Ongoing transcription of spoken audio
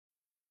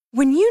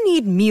When you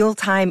need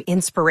mealtime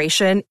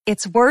inspiration,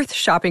 it's worth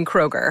shopping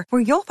Kroger,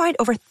 where you'll find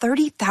over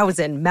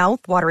 30,000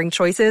 mouth-watering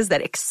choices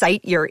that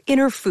excite your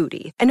inner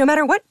foodie. And no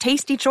matter what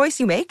tasty choice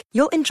you make,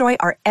 you'll enjoy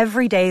our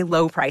everyday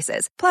low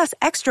prices, plus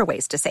extra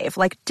ways to save,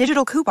 like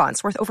digital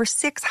coupons worth over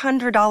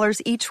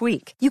 $600 each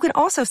week. You can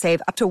also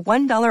save up to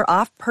 $1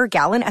 off per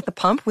gallon at the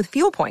pump with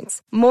fuel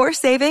points. More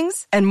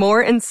savings and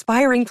more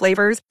inspiring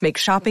flavors make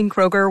shopping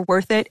Kroger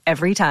worth it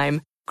every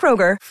time.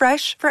 Kroger,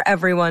 fresh for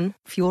everyone.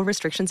 Fuel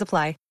restrictions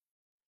apply.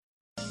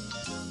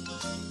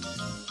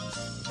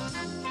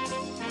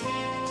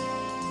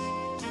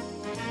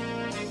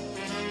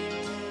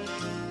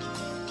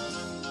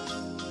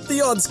 The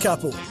Odds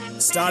Couple,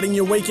 starting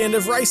your weekend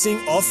of racing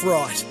off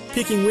right,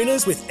 picking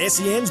winners with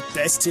SEN's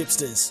best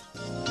tipsters.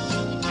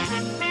 Yeah,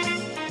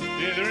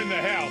 they're in the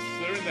house.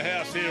 They're in the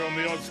house here on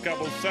The Odds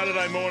Couple.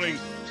 Saturday morning,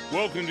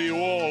 welcome to you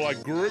all. A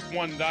Group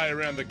 1 day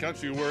around the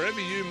country,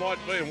 wherever you might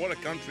be, and what a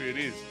country it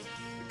is.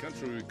 The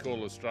country we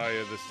call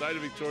Australia, the state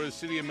of Victoria,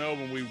 city of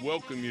Melbourne. We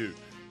welcome you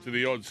to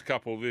The Odds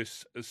Couple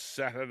this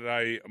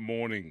Saturday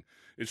morning.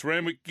 It's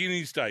Randwick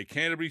Guineas Day,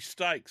 Canterbury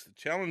Stakes, the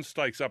Challenge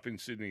Stakes up in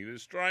Sydney, the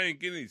Australian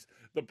Guineas,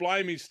 the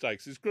Blamey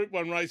Stakes. There's Group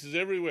 1 races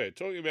everywhere.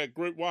 Talking about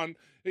Group 1,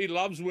 he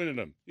loves winning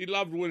them. He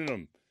loved winning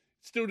them.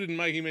 Still didn't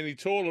make him any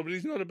taller, but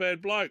he's not a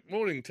bad bloke.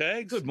 Morning,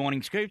 Tags. Good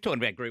morning, Scoop.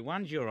 Talking about Group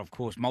 1s, you're, of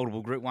course,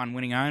 multiple Group 1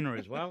 winning owner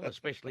as well,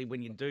 especially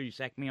when you do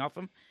sack me off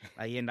them.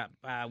 You end up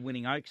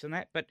winning Oaks and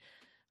that. But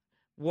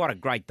what a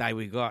great day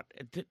we got.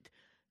 A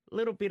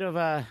little bit of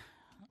a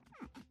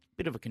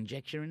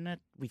conjecture in that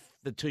with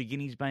the two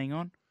Guineas being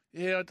on.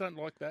 Yeah, I don't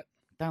like that.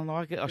 Don't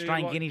like it.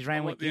 Australian Guineas,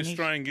 Randwick Guineas. The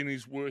Australian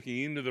Guineas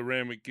working into the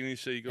Randwick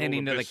Guineas, so you got and all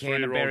into the the best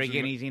Canterbury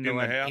Guineas,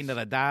 into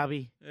the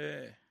Derby.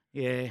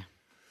 Yeah.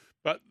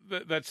 But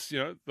that's,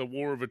 the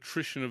war of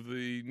attrition of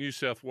the New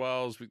South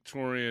Wales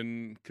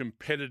Victorian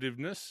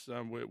competitiveness.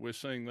 We're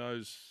seeing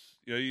those.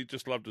 You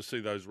just love to see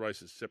those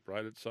races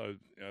separated, so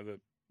the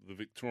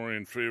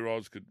Victorian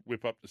 3-year-olds could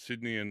whip up to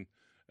Sydney and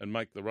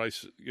make the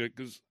race.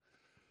 Because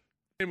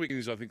Randwick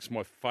Guineas, I think, is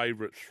my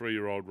favourite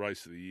 3-year-old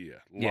race of the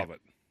year. Love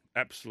it.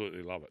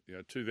 Absolutely love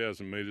it.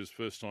 2,000 metres,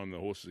 first time the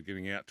horses are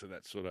getting out to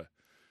that sort of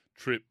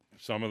trip,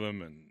 some of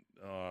them, and,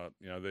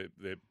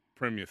 they're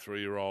premier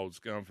 3-year-olds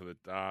going for the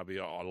Derby.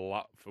 I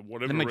love, for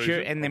whatever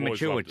reason. And they're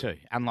mature too.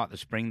 Unlike the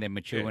spring, they're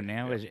mature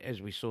now,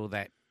 as we saw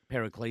that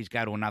Pericles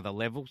go to another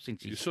level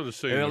since he's sort of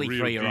seeing early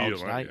the real 3-year-old deal,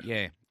 state.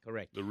 Yeah,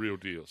 correct. The real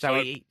deal. So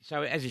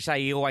as you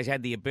say, he always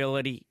had the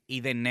ability. He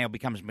then now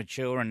becomes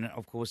mature, and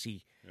of course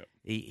he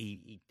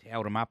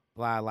held him up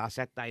last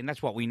Saturday, and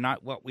that's what we know.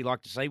 What we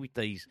like to see with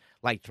these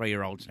late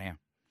 3-year-olds now.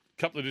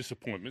 Couple of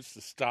disappointments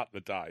to start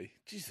the day.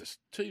 Jesus,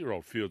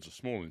 2-year-old fields are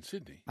small in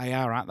Sydney. They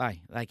are, aren't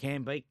they? They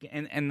can be,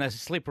 and the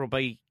slipper will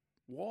be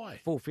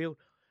full field.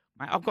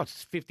 Mate, I've got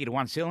 50 to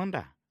 1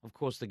 cylinder. Of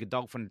course, the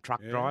Godolphin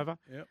truck driver.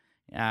 Yep.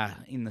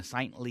 In the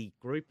Saintly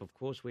group, of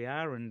course we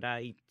are, and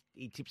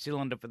he tipped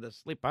cylinder for the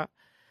slipper.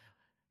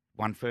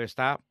 Won first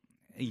up.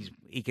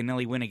 He can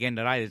nearly win again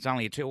today. It's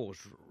only a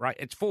 2-horse race.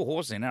 It's 4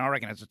 horses in it. I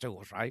reckon it's a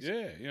 2-horse race.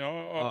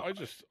 Yeah, I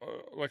just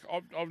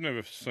I've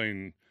never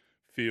seen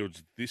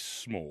fields this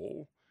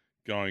small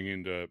going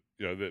into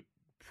the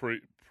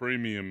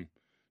premium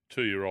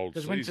 2-year-old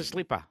season. Because when's the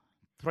slipper?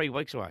 3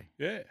 weeks away.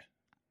 Yeah,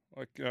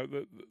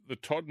 the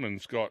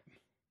Todman's got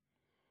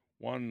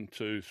 1,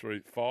 2,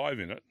 3, 5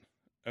 in it,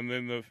 and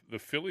then the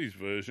Phillies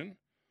version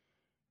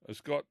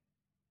has got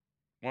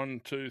 1,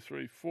 2,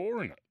 3,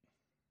 4 in it.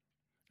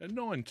 And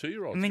 9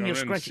 2-year-olds and then going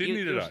around in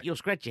Sydney today. You'll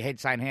scratch your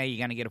head saying, how are you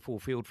going to get a full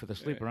field for the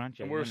slipper, aren't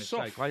you? And we're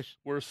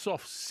a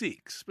soft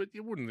 6, but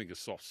you wouldn't think a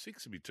soft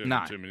 6 would be turning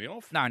too many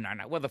off. No.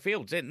 Well, the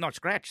field's not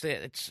scratched.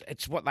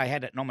 It's what they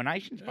had at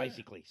nominations,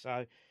 basically.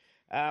 So,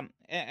 and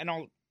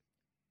I'll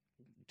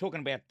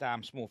talking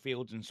about small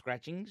fields and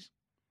scratchings.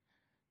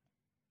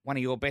 One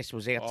of your best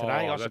was out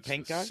today,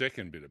 Osapenko. That's the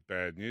second bit of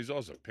bad news.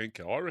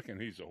 Osapenko, I reckon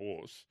he's a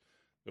horse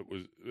that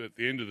was at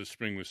the end of the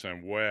spring was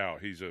saying, wow,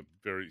 he's a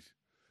very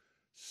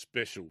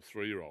special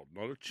 3-year-old.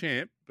 Not a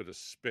champ, but a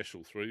special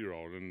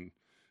 3-year-old. And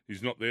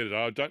he's not there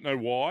today. I don't know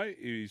why.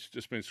 He's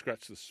just been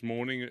scratched this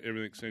morning.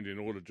 Everything seemed in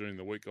order during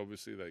the week.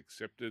 Obviously, they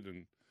accepted.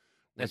 And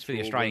that's for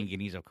the Australian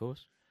Guineas, of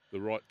course. The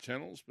right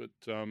channels. But,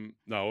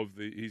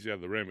 he's out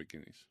of the Randwick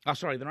Guineas. Oh,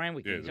 sorry, the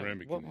Randwick Guineas. Yeah, the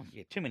Randwick Guineas.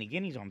 Yeah, too many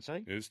Guineas on, see? Yeah,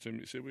 there's too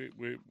many. See,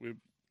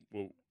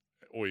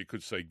 or you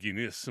could say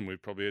Guinness, and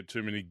we've probably had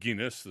too many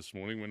Guinness this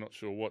morning. We're not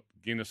sure what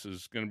Guinness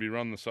is going to be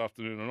run this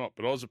afternoon or not.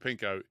 But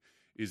Osapenko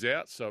is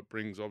out, so it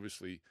brings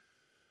obviously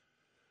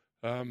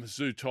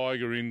Zoo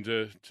Tiger in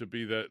to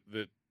be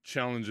the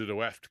challenger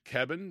to Aft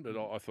Cabin, but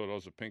I thought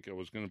Osapenko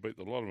was going to beat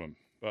the lot of them.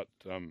 But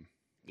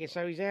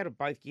so he's out of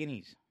both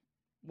Guineas.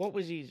 What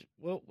was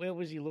where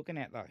was he looking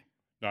at though?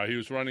 No, he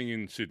was running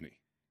in Sydney.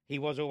 He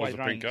was always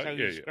running, so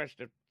he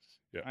scratched it.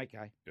 Yeah.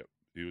 Okay. Yep.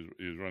 He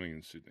was running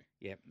in Sydney.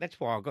 Yeah, that's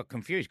why I got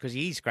confused because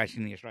he's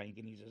scratching the Australian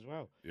Guineas as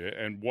well. Yeah,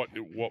 and what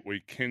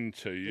we can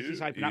tell you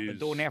is open up the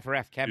door now for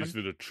Aft Cabin. Is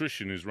that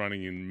attrition is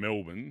running in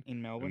Melbourne.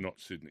 And not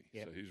Sydney.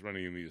 Yep. So he's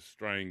running in the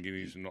Australian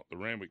Guineas and not the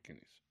Randwick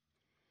Guineas.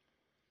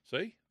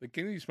 See? The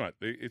Guineas, mate,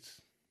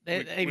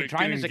 Even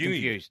trainers are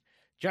confused.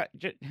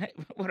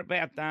 What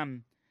about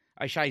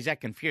O'Shea's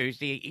that confused?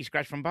 He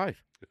scratched from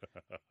both.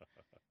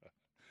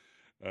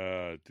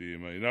 Dear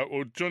me. No,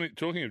 well,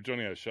 talking of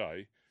Johnny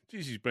O'Shea,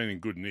 geez, he's been in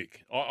good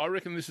nick. I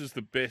reckon this is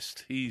the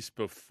best he's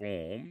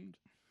performed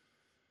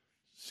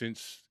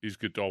since his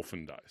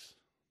Godolphin days.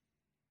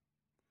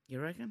 You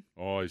reckon?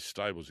 Oh, his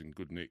stable's in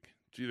good nick.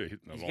 Gee, they're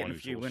hitting the He's line. getting a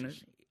few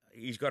winners.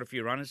 He's got a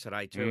few runners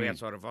today too,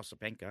 outside of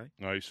Osipenko.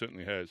 No, he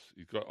certainly has.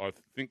 He's got, I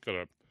think,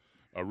 got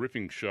a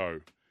ripping show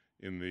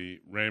in the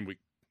Randwick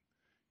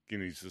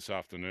Guineas this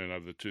afternoon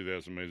over the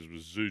 2,000 metres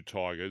with Zoo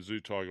Tiger. Zoo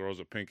Tiger,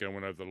 Osipenko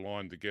went over the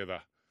line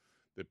together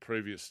their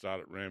previous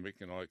start at Randwick,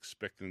 and I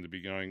expect them to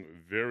be going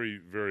very,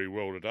 very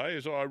well today,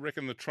 as I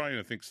reckon the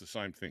trainer thinks the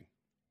same thing.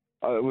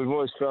 We've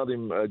always felt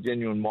him a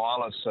genuine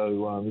miler,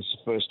 so this is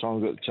the first time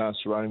we've got the chance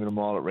to run him in a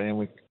mile at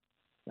Randwick.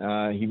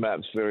 He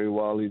maps very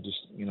well. He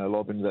just,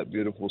 lob into that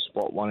beautiful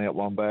spot, one out,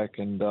 one back.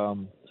 And,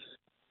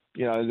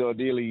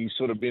 ideally he's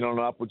sort of been on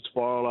an upward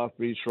spiral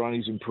after each run.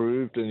 He's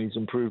improved, and he's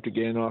improved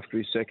again after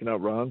his second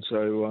up run.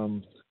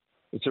 So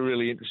it's a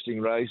really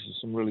interesting race.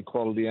 There's some really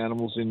quality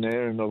animals in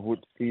there, and of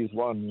which he is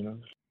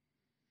one,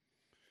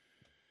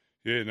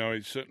 Yeah, no,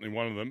 he's certainly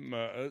one of them.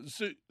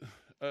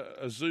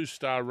 A Zoo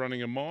Star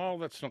running a mile,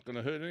 that's not going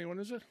to hurt anyone,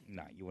 is it?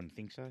 No, you wouldn't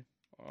think so.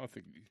 I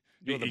think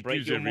You're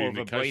more of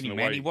a breeding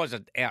man. He was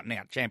an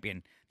out-and-out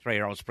champion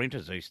 3-year-old sprinter,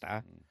 Zoo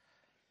Star.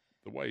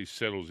 The way he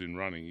settles in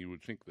running, you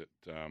would think that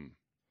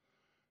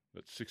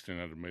that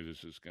 1,600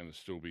 metres is going to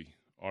still be,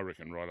 I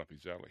reckon, right up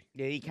his alley.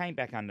 Yeah, he came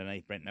back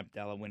underneath Brenton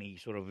Abdallah when he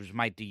sort of was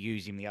made to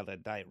use him the other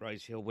day at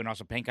Rose Hill when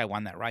Osipenko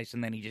won that race,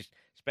 and then he just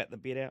spat the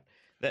bit out.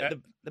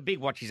 The big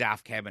watch is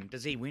Half Cabin.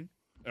 Does he win?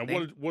 And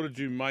what did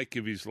you make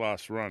of his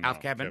last run?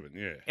 Half Cabin?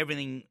 Yeah.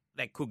 Everything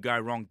that could go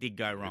wrong did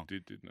go wrong. It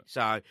did, didn't it?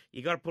 So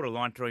you got to put a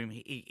line through him.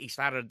 He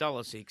started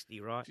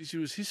 $1.60, right? Geez, he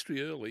was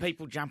history early.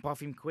 People jump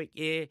off him quick,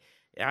 yeah.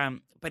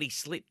 But he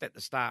slipped at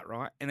the start,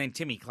 right? And then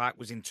Timmy Clark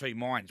was in two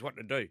minds what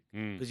to do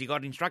because he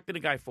got instructed to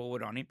go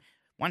forward on him.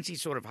 Once he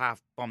sort of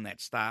half-bombed that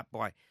start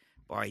by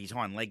his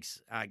hind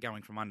legs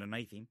going from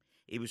underneath him,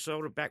 he was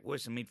sort of back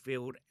worse in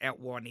midfield, out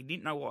wide, and he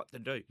didn't know what to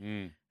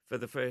do. For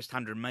the first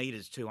 100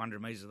 metres,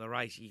 200 metres of the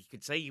race, you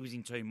could see he was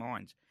in two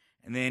minds.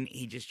 And then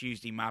he just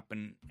used him up,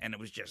 and it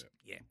was just,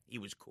 he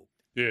was cooked.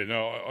 Yeah,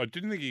 no, I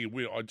didn't think he could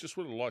win. I just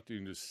would have liked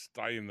him to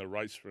stay in the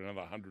race for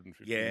another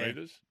 150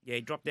 metres. Yeah,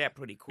 he dropped out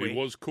pretty quick. He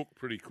was cooked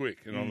pretty quick,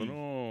 and I thought,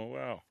 oh,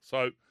 wow.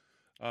 So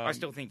I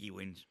still think he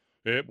wins.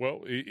 Yeah,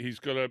 well, he's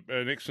got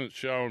an excellent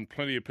show, and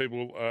plenty of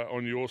people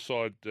on your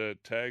side,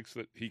 Tags,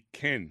 that he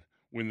can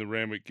win the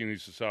Randwick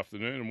Guineas this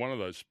afternoon, and one of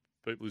those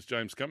people is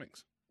James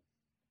Cummings.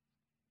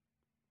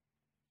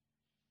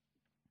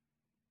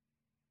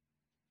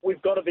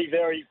 We've got to be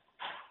very,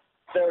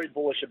 very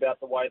bullish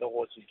about the way the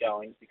horse is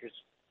going, because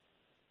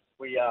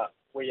we are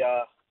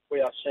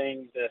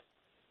seeing the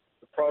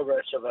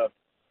progress of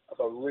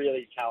a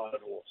really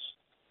talented horse.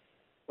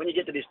 When you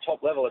get to this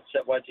top level at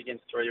set weights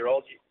against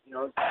 3-year-olds,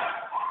 you've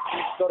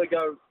got to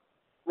go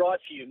right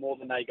for you more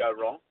than they go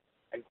wrong.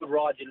 And good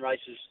rides in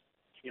races,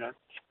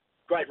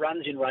 great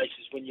runs in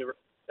races when you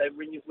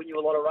win you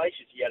a lot of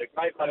races. He had a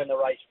great run in the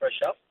race fresh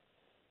up,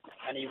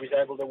 and he was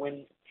able to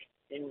win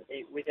in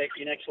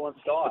excellent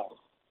style.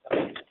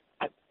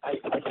 I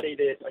see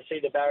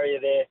the barrier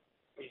there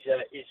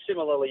is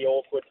similarly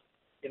awkward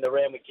in the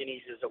Randwick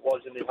Guineas as it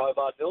was in the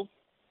Hobartville.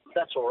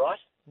 That's all right.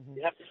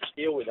 You have to just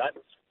deal with that.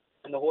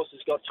 And the horse has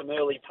got some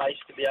early pace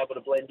to be able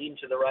to blend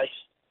into the race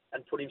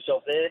and put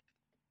himself there.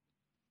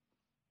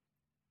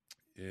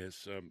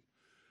 Yes,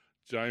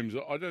 James,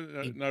 I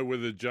don't know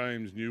whether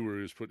James knew where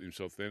he was putting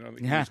himself then. I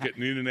think he was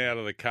getting in and out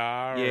of the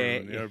car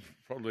and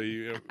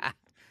probably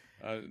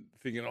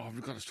thinking,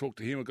 I've got to talk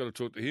to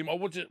him, Oh,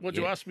 what'd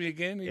you ask me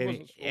again?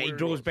 He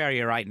draws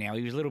barrier 8 now.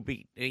 He was a little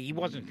bit, he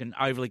wasn't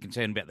overly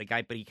concerned about the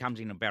gate, but he comes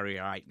in a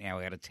barrier 8 now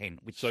out of 10,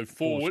 which so is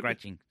forward,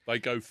 scratching. They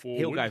go forward?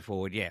 He'll go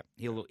forward, yeah.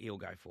 He'll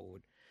go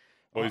forward.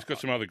 Well, he's got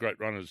some other great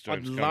runners,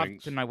 James I'd Cummings.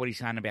 love to know what he's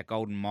saying about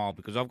Golden Mile,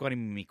 because I've got him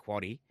in my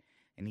quaddie,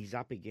 and he's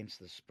up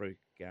against the Spruik.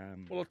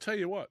 Well, I'll tell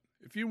you what.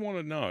 If you want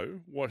to know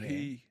what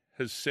he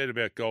has said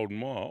about Golden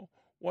Mile,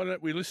 why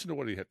don't we listen to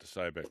what he had to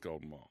say about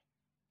Golden Mile?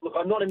 Look,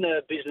 I'm not in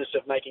the business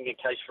of making a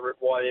case for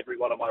why every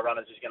one of my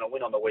runners is going to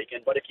win on the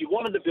weekend, but if you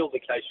wanted to build the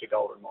case for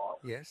Golden Mile,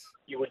 yes,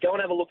 you would go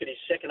and have a look at his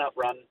second up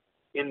run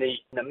in the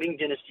Ming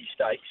Dynasty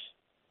Stakes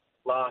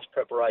last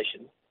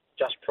preparation,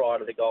 just prior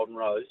to the Golden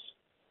Rose,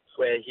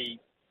 where he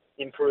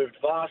improved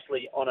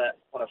vastly on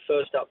a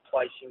first up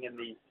placing in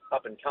the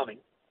up and coming,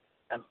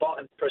 and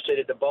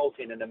proceeded to bolt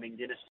in the Ming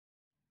Dynasty.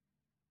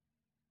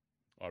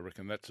 I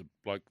reckon that's a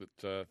bloke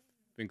that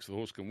thinks the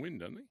horse can win,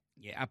 doesn't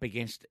he? Yeah, up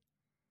against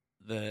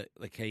the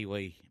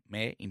Kiwi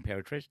mare,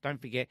 Imperatrice.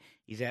 Don't forget,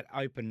 he's at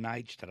open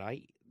age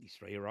today, this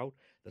 3-year-old.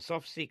 The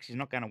soft 6 is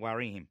not going to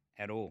worry him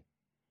at all.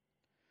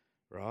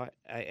 Right?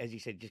 As he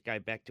said, just go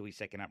back to his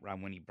second up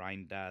run when he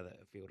brained the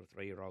field of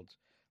 3-year-olds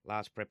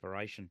last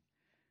preparation.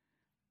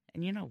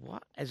 And you know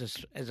what? As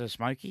a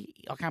smoky,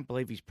 I can't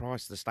believe he's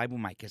priced the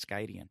stablemate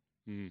Cascadian.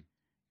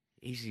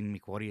 He's in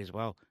Miquotti as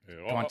well.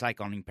 Yeah, Try and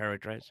take on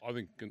Imperatriz. I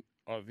think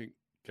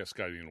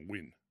Cascadian will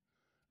win,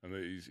 and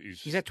he's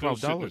at still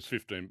sitting $12. at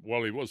 15.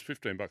 Well, he was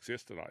 $15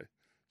 yesterday,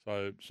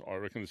 so I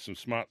reckon some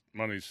smart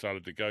money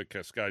started to go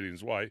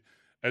Cascadian's way,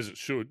 as it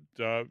should.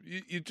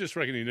 You just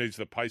reckon he needs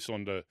the pace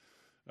on to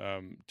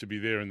be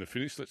there in the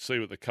finish. Let's see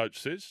what the coach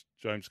says.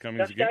 James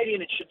Cummings again.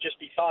 Cascadian, it should just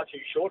be far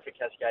too short for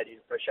Cascadian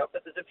to fresh up,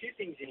 but there's a few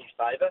things in his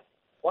favour.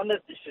 One,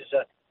 that this is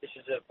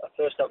a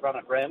first up run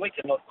at Randwick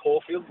and not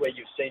Caulfield, where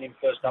you've seen him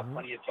first up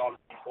plenty of times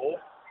before,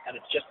 and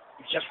he's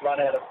just run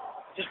out of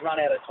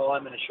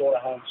time and a shorter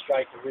home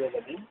straight to reel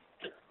them in.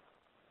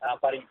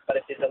 But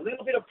if there's a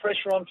little bit of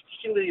pressure on,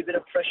 particularly a bit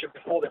of pressure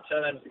before the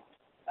turn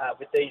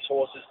with these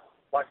horses,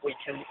 like we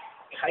can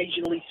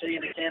occasionally see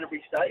in the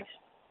Canterbury Stakes,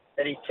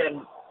 then he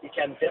can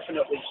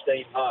definitely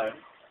steam home.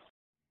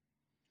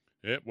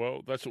 Yeah, well,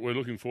 that's what we're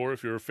looking for.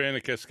 If you're a fan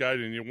of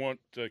Cascadian, you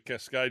want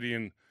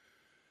Cascadian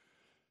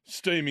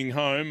steaming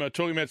home.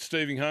 Talking about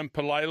steaming home,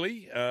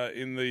 Palele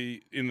in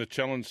the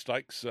Challenge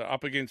Stakes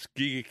up against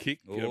Giga Kick.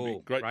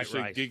 Great to see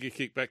race. Giga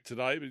Kick back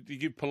today. But do you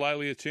give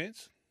Palele a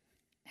chance?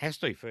 Has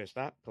to first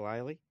up,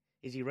 Palele.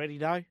 Is he ready,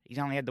 though? He's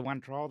only had the one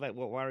trial. That's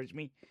what worries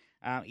me.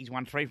 He's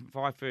won 3 from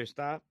 5 first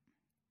up.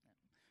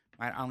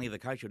 Mate, only the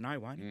coach would know,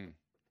 won't he?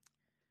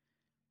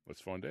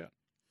 Let's find out.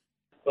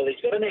 Well,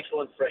 he's got an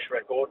excellent fresh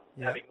record,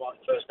 having won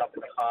first up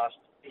in the past.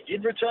 He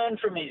did return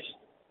from his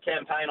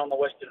campaign on the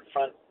Western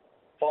Front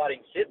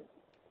fighting fit.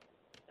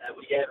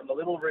 We gave him a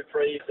little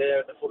reprieve there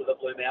at the foot of the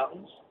Blue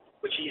Mountains,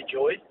 which he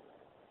enjoyed.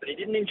 But he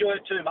didn't enjoy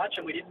it too much,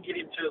 and we didn't give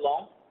him too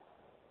long.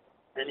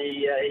 And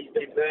he's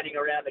been burning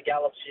around the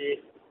gallops here,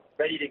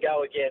 ready to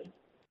go again.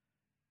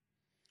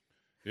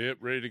 Yep,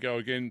 ready to go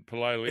again,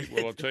 Palele.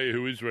 Well, I'll tell you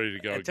who is ready to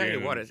go I'll again. tell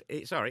you what,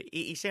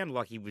 he sounded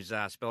like he was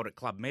spelled at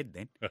Club Med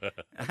then.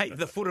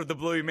 The foot of the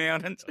Blue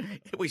Mountains.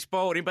 We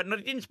spoiled him, but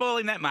it didn't spoil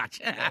him that much.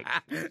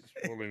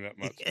 Spoil him that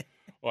much.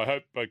 Well, I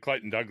hope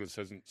Clayton Douglas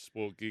hasn't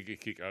spoiled Giga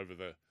Kick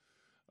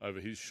over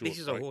his short This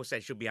is a horse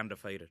that should be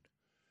undefeated.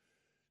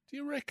 Do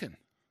you reckon?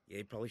 Yeah,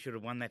 he probably should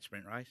have won that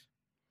sprint race.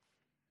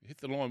 He hit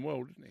the line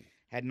well, didn't he?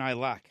 Had no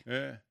luck.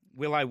 Yeah.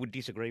 Willow would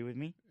disagree with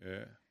me.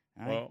 Yeah.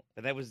 Eh? Well,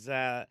 But that was,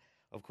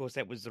 of course,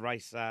 that was the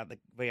race, the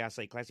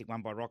VRC Classic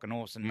won by Rock and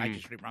Horse and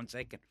Nature Strip run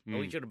second.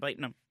 Well, he should have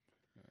beaten him.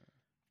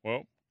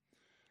 well,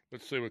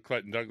 let's see what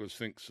Clayton Douglas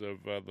thinks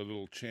of the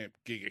little champ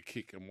Giga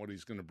Kick and what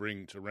he's going to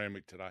bring to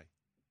Randwick today.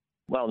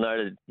 Well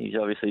noted. He's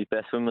obviously his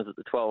best swim was at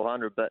the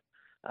 1200, but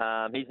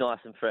he's nice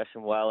and fresh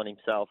and well in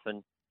himself.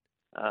 And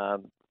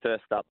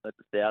first up at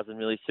the 1000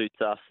 really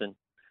suits us. And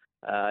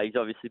he's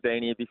obviously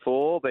been here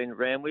before, been at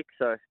Randwick,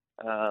 so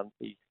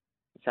he's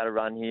had a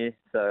run here.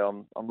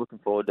 So I'm looking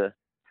forward to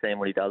seeing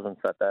what he does on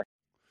Saturday.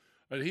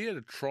 And he had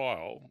a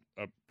trial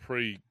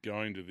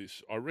pre-going to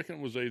this. I reckon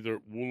it was either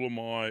at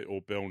Woolamai or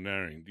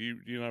Balnarring. Do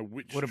you know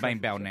which? Would have been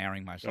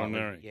Balnarring most likely.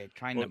 Balnarring. Yeah,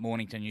 trained at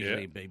Mornington,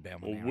 usually it'd be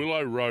Balnarring. Well,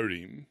 Willow rode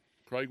him.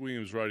 Craig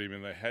Williams rode him,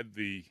 and they had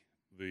the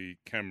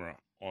camera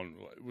on.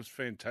 It was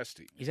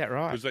fantastic. Is that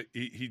right? Because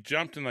he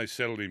jumped and they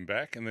settled him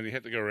back, and then he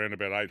had to go around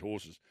about 8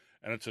 horses.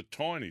 And it's a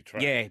tiny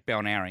track. Yeah,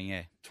 Balnarring,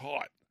 yeah.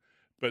 Tight.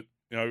 But,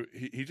 you know,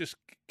 he just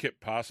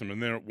kept passing them.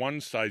 And then at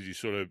one stage,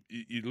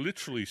 you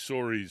literally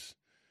saw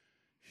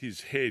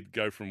his head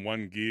go from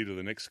one gear to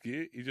the next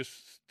gear. He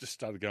just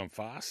started going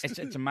fast. It's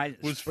amazing.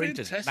 It was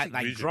Sprinters, fantastic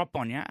they vision. drop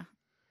on you,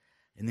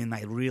 and then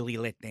they really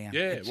let down.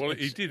 Yeah,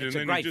 he did. It's and a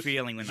then great he just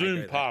feeling when they zoomed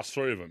do that. past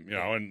 3 of them, you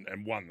know,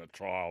 and won the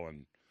trial.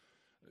 And,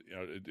 you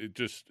know,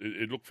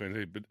 it looked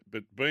fantastic.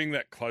 But being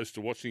that close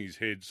to watching his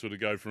head sort of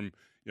go from,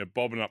 you know,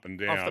 bobbing up and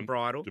down Off the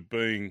bridle. to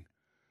being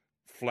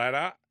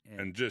flatter,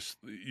 and just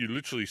you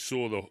literally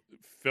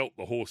felt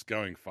the horse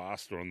going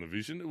faster on the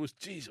vision. It was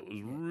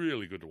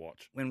really good to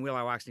watch. When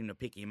Willow asked him to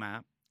pick him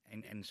up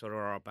and sort of,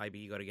 all right, baby,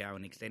 you got to go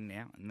and extend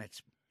now, and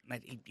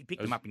he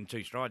picked him up in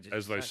 2 strides.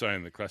 As they say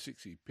in the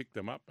classics, he picked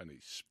them up and he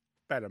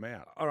spat them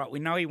out. All right, we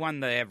know he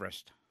won the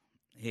Everest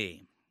here,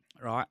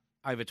 right?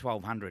 Over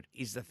 1,200.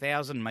 Is the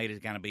 1,000 metres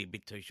going to be a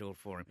bit too short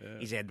for him?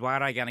 Yeah. Is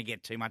Eduardo going to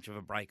get too much of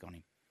a break on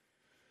him?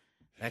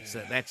 That's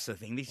the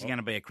thing. This is going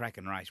to be a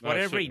cracking race. No,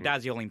 Whatever he certainly.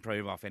 does, he'll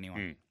improve off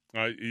anyway.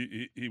 No,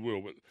 he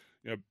will, but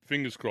you know,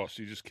 fingers crossed.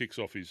 He just kicks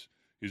off his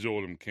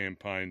autumn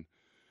campaign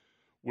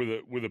with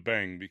a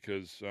bang,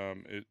 because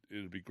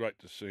it'd be great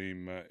to see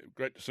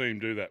him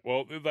do that.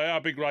 Well, they are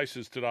big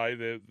races today.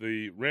 They're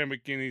the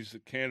Randwick Guineas, the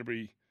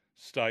Canterbury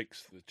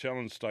Stakes, the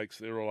Challenge Stakes.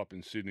 They're all up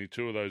in Sydney.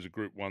 2 of those are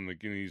Group 1, the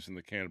Guineas and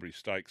the Canterbury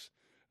Stakes,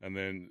 and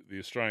then the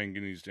Australian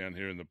Guineas down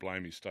here in the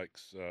Blamey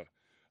Stakes.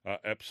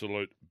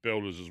 Absolute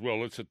belters as well.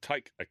 Let's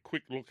take a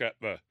quick look at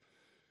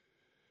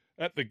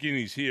the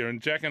Guineas here.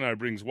 And Jacquino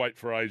brings weight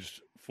for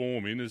age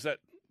form in. Is that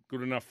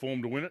good enough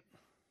form to win it?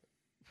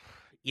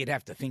 You'd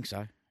have to think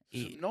so.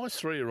 Some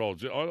nice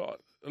 3-year-olds.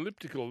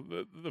 Elliptical,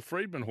 the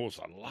Friedman horse,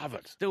 I love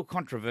it. Still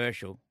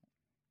controversial.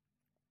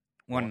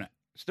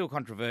 Still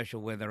controversial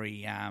whether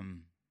he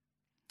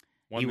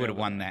would have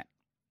won that.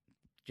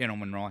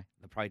 Gentleman Rye,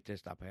 the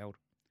protest upheld.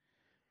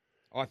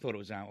 I thought it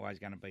was always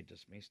going to be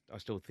dismissed. I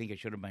still think it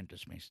should have been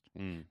dismissed.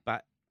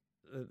 But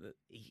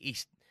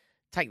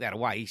take that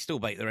away, he still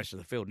beat the rest of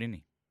the field, didn't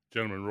he?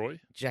 Gentleman Roy.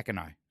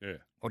 Jacquino. Yeah.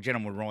 Or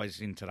Gentleman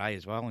Roy's in today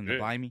as well in the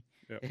Blamey.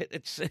 Yeah.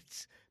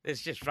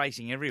 There's just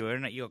racing everywhere,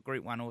 isn't it? You've got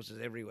Group 1 horses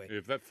everywhere. Yeah,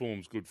 if that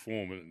form's good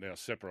form and it now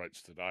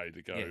separates today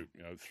to go,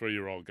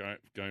 3-year-old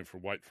going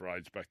from weight for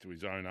age back to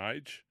his own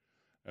age,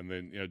 and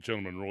then,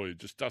 Gentleman Roy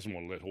just doesn't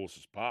want to let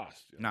horses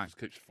pass. No. Just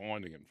keeps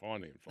finding and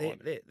finding.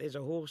 There's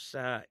a horse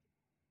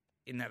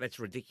in that's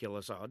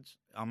ridiculous odds.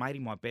 I made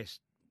him my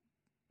best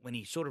when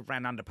he sort of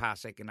ran under par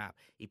second up.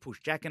 He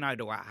pushed Jacquino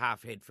to a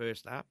half head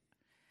first up.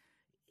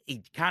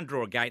 He can't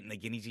draw a gate in the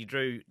Guineas. He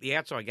drew the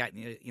outside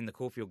gate in the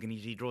Caulfield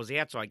Guineas. He draws the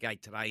outside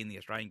gate today in the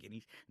Australian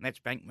Guineas, and that's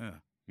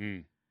Bankmur.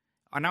 Mm.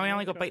 I know he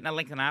only got beaten a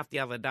length and a half the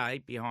other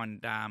day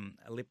behind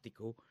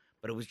Elliptical,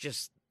 but it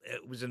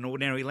was an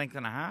ordinary length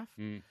and a half,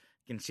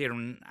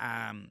 considering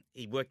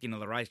he worked into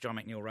the race. John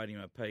McNeil rode him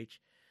a peach.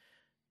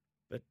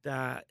 But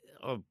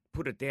I'll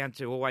put it down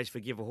to always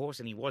forgive a horse,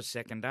 and he was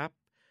second up.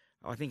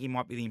 I think he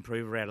might be the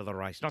improver out of the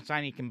race. Not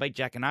saying he can beat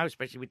Jacquino,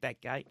 especially with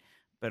that gate,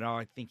 but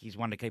I think he's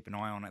one to keep an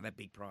eye on at that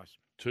big price.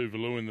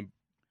 Tuvalu in the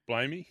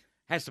Blamey.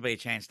 Has to be a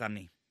chance, doesn't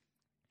he?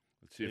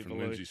 Let's hear from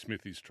Lindsay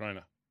Smith, his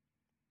trainer.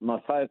 My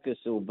focus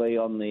will be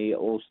on the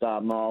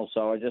All-Star Mile,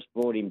 so I just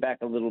brought him back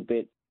a little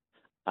bit,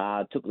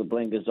 took the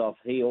blinkers off.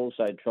 He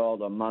also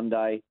trialled on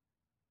Monday.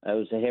 It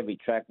was a heavy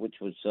track, which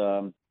was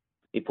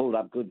he pulled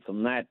up good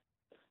from that.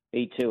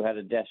 He too had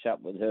a dash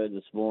up with her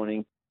this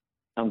morning.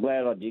 I'm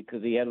glad I did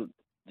because he had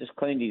just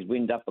cleaned his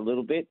wind up a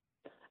little bit.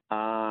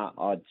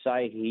 I'd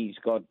say he's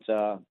got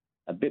a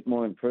bit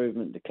more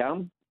improvement to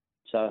come.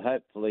 So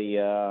hopefully,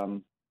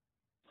 my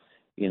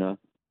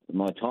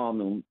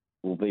time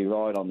will be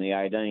right on the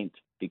 18th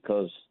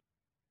because,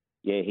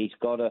 he's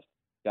got to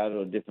go to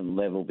a different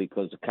level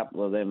because a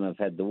couple of them have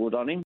had the wood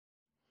on him.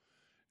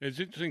 It's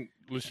interesting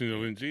listening to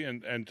Lindsay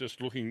and just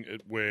looking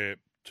at where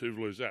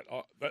Tuvalu's at.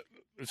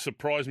 It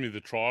surprised me,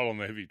 the trial on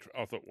the heavy.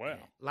 I thought, wow.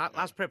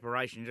 Last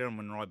preparation,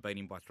 Gentleman Roy beat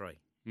him by 3.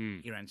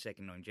 Mm. He ran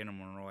second on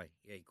Gentleman Roy.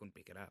 Yeah, he couldn't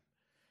pick it up.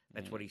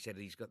 That's what he said.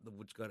 He's got the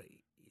wood's got a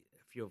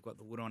few have got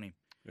the wood on him.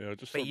 Yeah, I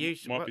just thought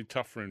it might be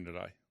tough for him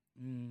today.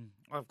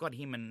 I've got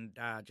him and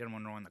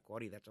Gentleman Roy in the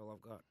quaddie. That's all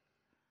I've got.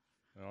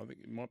 I think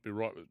you might be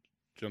right with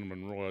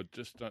Gentleman Roy. I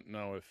just don't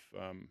know if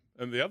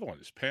and the other one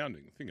is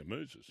Pounding. The thing of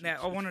moves.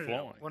 Now I wanted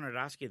to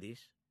ask you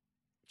this.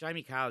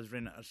 Jamie Carr's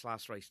ridden his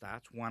last 3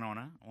 starts. One on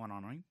him.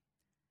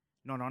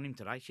 Not on him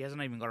today. She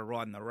hasn't even got a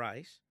ride in the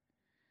race.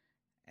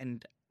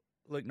 And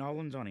Luke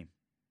Nolan's on him.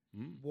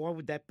 Why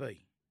would that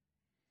be?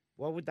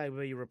 Why would they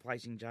be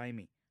replacing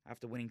Jamie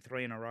after winning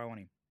 3 in a row on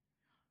him?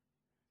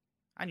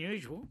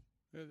 Unusual.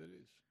 Yeah, that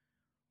is.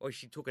 Or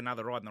she took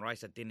another ride in the race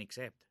that didn't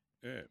accept.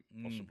 Yeah,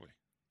 possibly.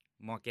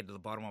 Might get to the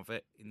bottom of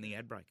it in the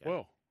ad break.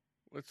 Well,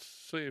 let's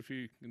see if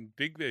you can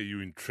dig there,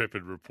 you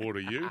intrepid reporter,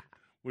 you.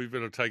 We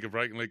better take a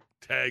break and let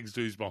Tags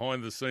do his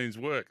behind-the-scenes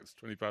work. It's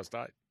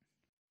 8:20.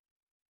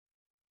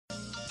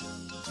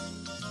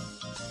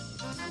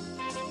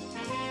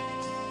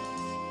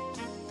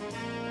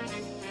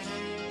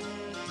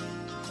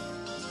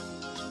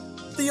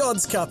 The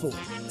Odds Couple,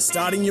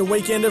 starting your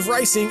weekend of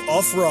racing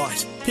off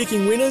right,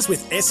 picking winners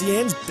with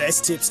SEN's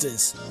best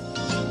tipsters.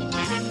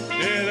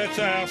 Yeah, that's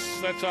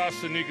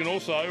us, and you can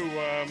also,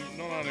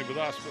 not only with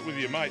us, but with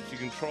your mates, you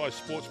can try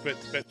sports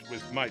bets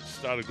with mates.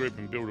 Start a group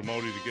and build a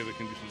multi together.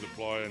 Conditions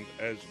apply, and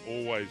as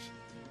always,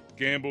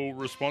 gamble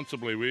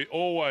responsibly.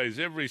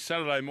 Every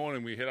Saturday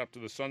morning, we head up to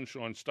the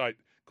Sunshine State.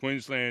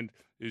 Queensland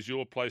is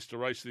your place to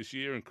race this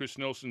year, and Chris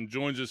Nelson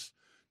joins us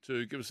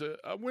to give us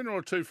a winner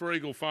or two for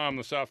Eagle Farm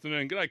this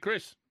afternoon. G'day,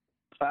 Chris.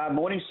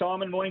 Morning,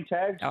 Simon. Morning,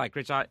 Tags. Hello,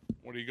 Chris.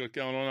 What do you got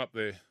going on up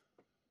there?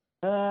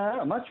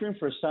 Much room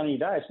for a sunny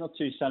day. It's not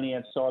too sunny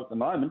outside at the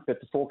moment, but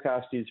the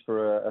forecast is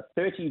for a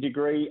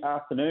 30-degree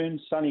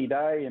afternoon, sunny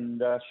day,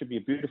 and should be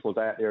a beautiful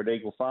day out there at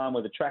Eagle Farm,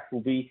 where the track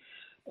will be,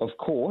 of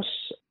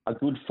course, a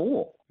good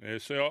 4. Yeah,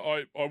 so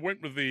I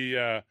went with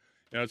the,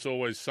 it's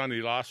always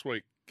sunny last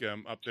week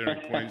up there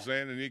in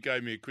Queensland, and you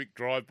gave me a quick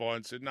drive-by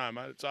and said, no,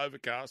 mate, it's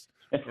overcast.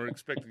 We're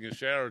expecting a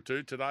shower or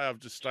two. Today I've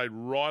just stayed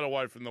right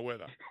away from the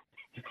weather.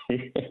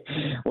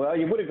 Well,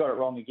 you would have got it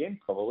wrong again,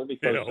 probably,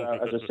 because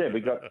as I said,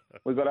 we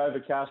got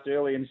overcast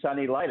early and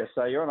sunny later.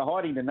 So you're on a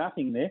hiding to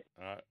nothing there.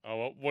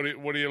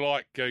 What do you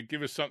like?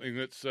 Give us something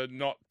that's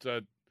not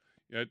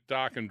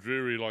dark and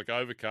dreary like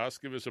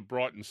overcast. Give us a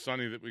bright and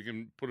sunny that we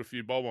can put a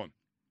few bob on.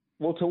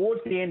 Well,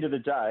 towards the end of the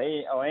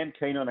day, I am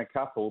keen on a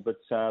couple, but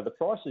the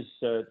prices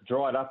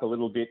dried up a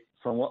little bit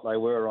from what they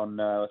were on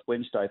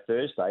Wednesday,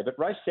 Thursday. But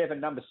race 7,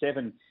 number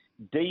 7,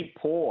 D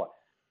Poor.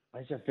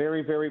 He's a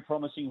very, very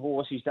promising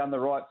horse. He's done the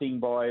right thing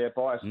by us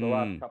for the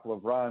last couple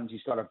of runs.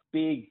 He's got a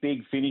big, big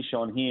finish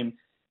on him.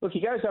 Look,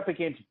 he goes up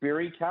against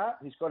Berry Cart.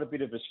 He's got a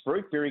bit of a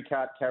spruik. Berry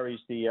Cart carries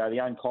the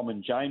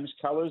uncommon James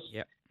colours.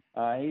 Yep.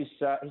 He's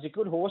a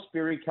good horse,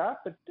 Berry Cart,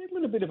 but a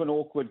little bit of an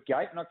awkward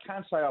gait. And I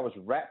can't say I was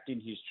wrapped in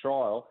his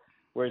trial,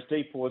 whereas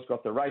Deepor's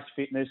got the race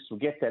fitness.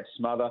 We'll get that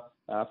smother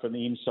from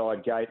the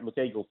inside gate. Look,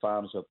 Eagle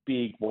Farm's a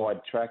big,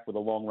 wide track with a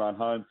long run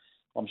home.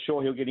 I'm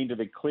sure he'll get into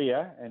the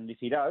clear, and if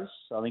he does,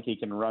 I think he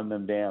can run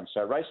them down.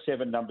 So race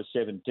 7, number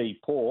 7, D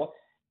Poor.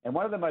 And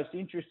one of the most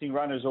interesting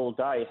runners all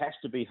day has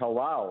to be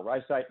Halal,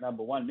 race 8,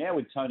 number 1, now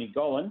with Tony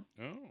Gollan,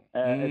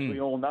 as we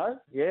all know.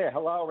 Yeah,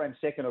 Halal ran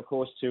second, of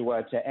course, to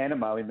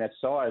Animo in that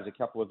size a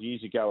couple of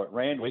years ago at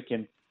Randwick,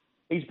 and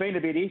he's been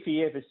a bit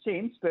iffy ever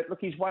since. But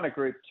look, he's won a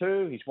Group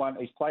 2, he's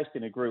placed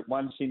in a Group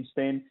 1 since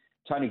then.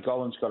 Tony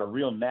Gollan's got a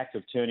real knack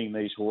of turning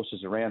these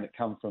horses around that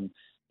come from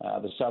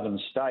the southern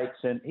states,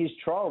 and his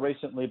trial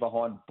recently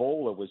behind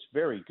Baller was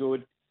very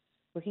good.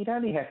 Look, he'd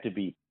only have to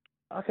be,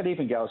 I could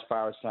even go as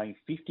far as saying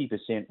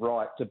 50%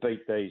 right to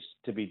beat these,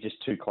 to be just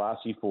too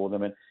classy for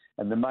them,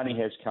 and the money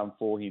has come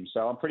for him.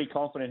 So I'm pretty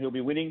confident he'll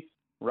be winning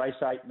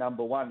race 8,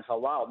 number 1,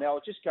 Halal. Now,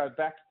 I'll just go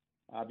back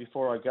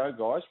before I go,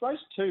 guys. Race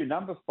 2,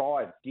 number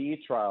 5, Deer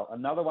Trail,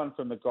 another one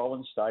from the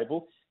Gollan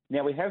stable.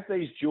 Now, we have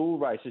these dual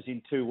races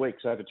in 2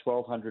 weeks over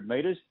 1,200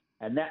 metres,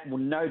 and that will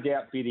no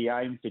doubt be the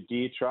aim for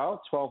Deer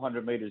Trail.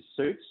 1,200 metres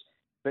suits.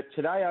 But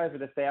today, over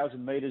the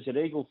 1,000 metres at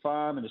Eagle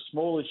Farm in a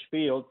smallish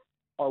field,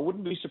 I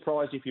wouldn't be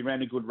surprised if he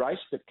ran a good race,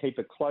 but keep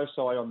a close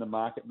eye on the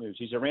market moves.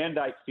 He's around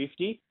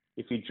 850.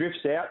 If he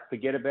drifts out,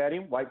 forget about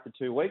him. Wait for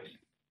 2 weeks.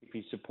 If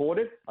he's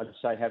supported, I'd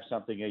say have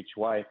something each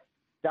way.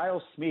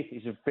 Dale Smith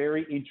is a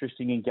very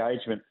interesting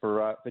engagement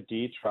for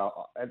Deer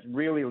Trail. It's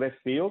really left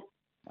field.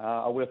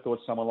 I would have thought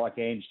someone like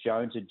Ange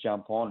Jones would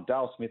jump on.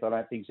 Dale Smith, I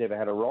don't think, has ever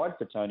had a ride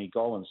for Tony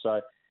Gollan, so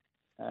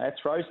that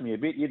throws me a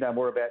bit. You know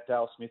more about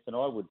Dale Smith than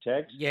I would,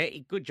 Tags. Yeah,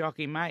 good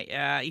jockey, mate.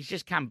 He's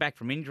just come back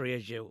from injury,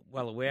 as you're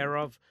well aware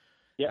of.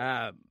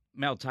 Yep.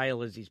 Mel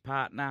Taylor's his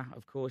partner,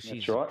 of course. That's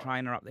He's right. a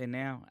trainer up there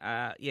now.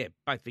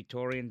 Both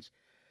Victorians.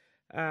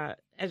 As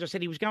I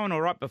said, he was going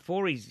all right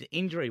before his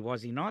injury,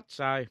 was he not?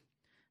 So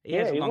he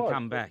hasn't long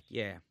come back,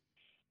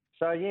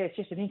 So, it's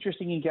just an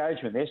interesting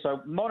engagement there.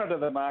 So monitor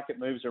the market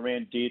moves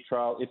around Deer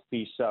Trail. If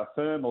he's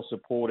firm or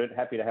supported,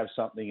 happy to have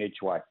something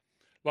each way.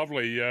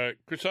 Lovely.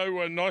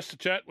 Chriso, nice to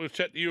chat. We'll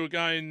chat to you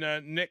again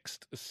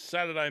next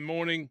Saturday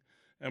morning,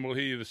 and we'll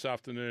hear you this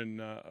afternoon,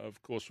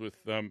 of course,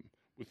 with the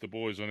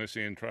boys on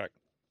SEN Track.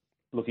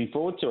 Looking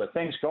forward to it.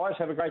 Thanks, guys.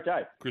 Have a great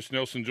day. Chris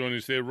Nelson joined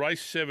us there.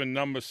 Race 7,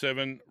 number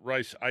 7.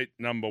 Race 8,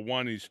 number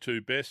 1 is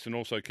 2 best. And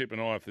also keep an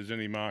eye if there's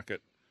any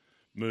market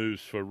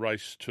moves for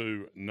race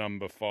 2,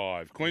 number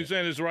 5.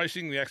 Queenslanders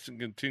racing. The action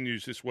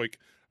continues this week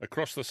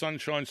across the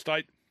Sunshine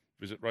State.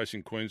 Visit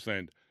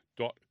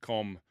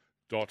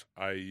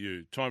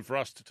racingqueensland.com.au. Time for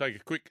us to take a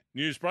quick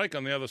news break.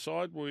 On the other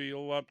side,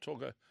 we'll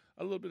talk a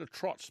little bit of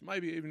trots,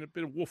 maybe even a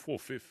bit of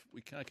woof-woof if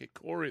we can't get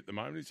Corey at the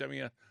moment. He's having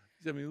a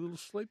little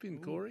sleep in,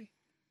 Corey.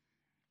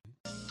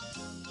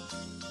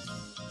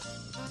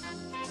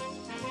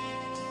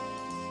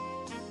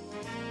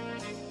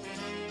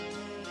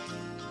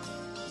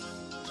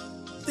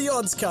 The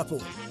Odds Couple,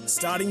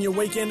 starting your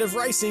weekend of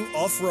racing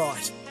off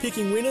right,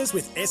 picking winners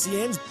with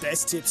SEN's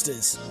best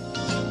tipsters.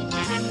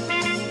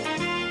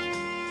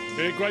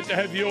 Yeah, great to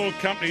have your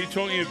company.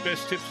 Talking of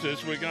best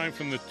tipsters, we're going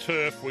from the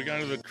turf, we're going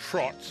to the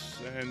trots,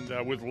 and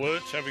with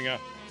Lurch having a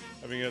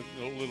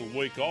little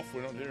week off,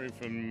 we're not hearing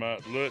from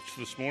Lurch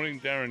this morning.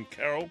 Darren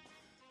Carroll,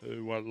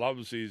 who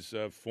loves his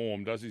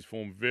form, does his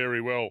form very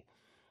well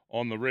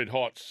on the Red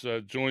Hots,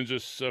 joins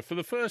us for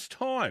the first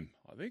time,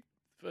 I think.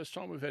 First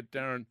time we've had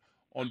Darren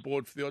on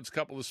board for the Odds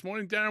Couple this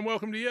morning. Darren,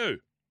 welcome to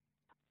you.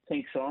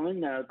 Thanks,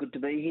 Simon. Good to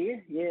be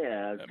here.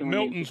 Yeah,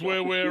 Melton's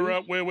where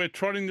we're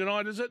trotting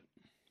tonight, is it?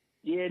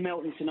 Yeah,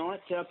 Melton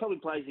tonight. Probably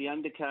plays the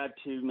undercard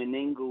to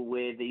Menangle,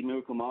 where the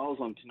Miracle Mile's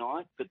on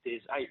tonight. But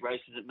there's 8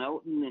 races at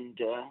Melton, and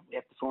we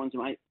have to find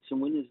some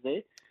winners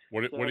there.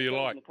 What do you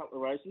like? A couple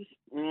of races.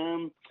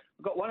 We've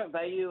got one at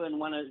value and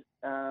one at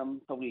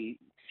probably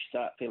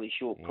start fairly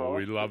short price. Oh,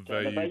 we love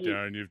value,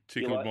 Darren. You've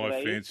tickled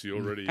my fancy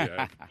already.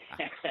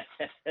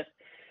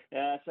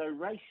 So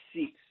race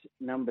 6,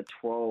 number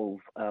 12,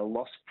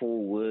 Lost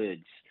 4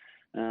 Words.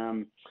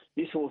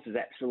 This horse is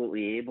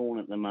absolutely airborne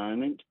at the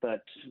moment,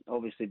 but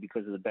obviously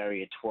because of the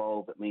barrier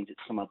 12, it means it's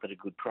come up at a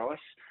good price.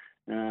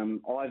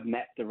 I've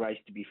mapped the race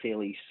to be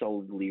fairly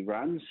solidly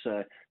run,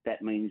 so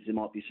that means there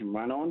might be some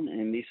run on.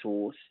 And this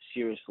horse,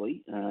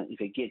 seriously,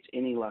 if it gets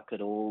any luck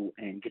at all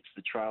and gets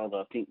the trail that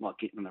I think might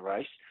get in the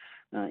race,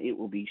 it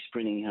will be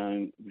sprinting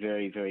home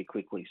very, very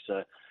quickly.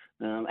 So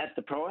at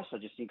the price, I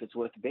just think it's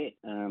worth a bet.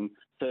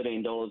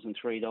 $13 and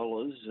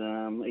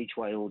 $3 each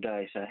way all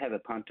day. So have a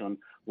punt on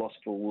Lost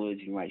 4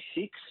 Words in race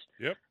 6.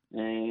 Yep.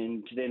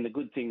 And then the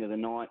good thing of the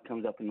night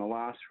comes up in the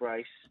last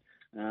race.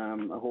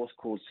 A horse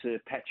called Sir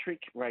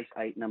Patrick, race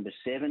 8, number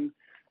 7.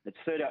 It's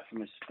third up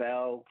from a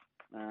spell.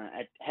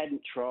 It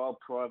hadn't trialled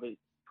prior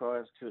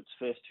to its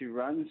first 2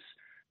 runs,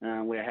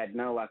 where it had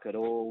no luck at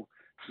all.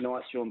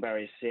 Tonight's on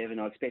barrier 7.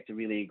 I expect a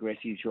really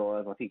aggressive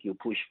drive. I think he'll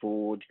push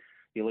forward.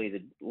 He'll either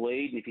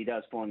lead, and if he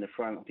does find the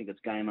front, I think it's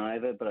game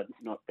over, but I'm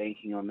not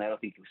banking on that. I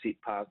think he'll sit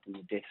parked in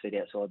the death seat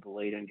outside the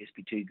leader and just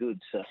be too good.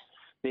 So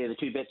they're the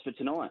 2 bets for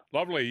tonight.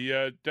 Lovely.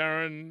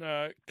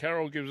 Darren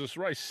Carroll gives us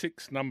race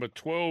 6, number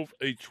 12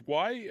 each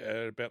way,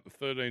 at about the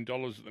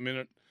 $13 at the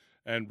minute,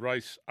 and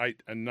race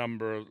 8 and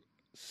number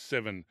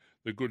 7,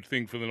 the good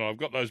thing for the night. I've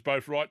got those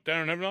both right,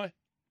 Darren, haven't I?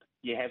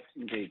 You have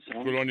indeed,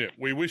 Simon. Good on you.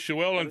 We wish you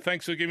well, and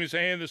thanks for giving us a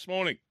hand this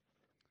morning.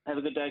 Have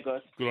a good day,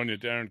 guys. Good on you,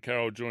 Darren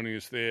Carroll, joining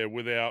us there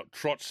with our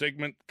trot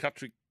segment,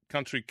 Country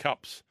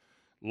Cups,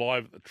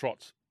 live at the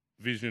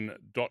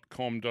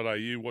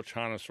trotsvision.com.au. Watch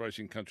Harness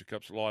Racing Country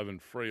Cups live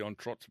and free on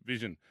Trots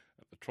Vision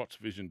at the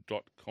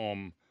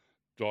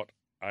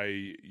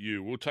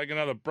trotsvision.com.au. We'll take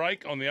another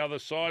break. On the other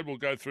side, we'll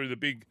go through the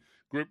big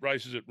group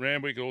races at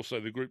Randwick, also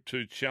the Group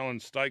 2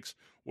 Challenge Stakes.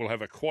 We'll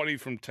have a quaddie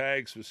from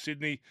Tags for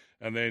Sydney,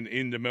 and then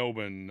into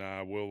Melbourne.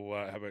 We'll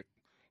have a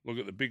look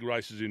at the big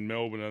races in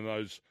Melbourne and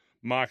those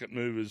market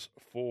movers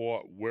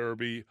for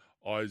Werribee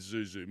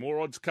Isuzu.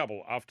 More odds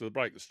couple after the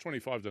break. It's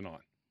 25 to 9.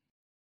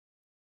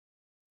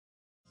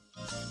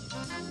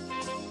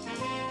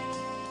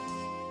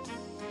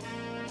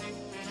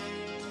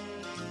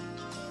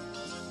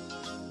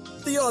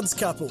 The Odds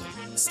Couple,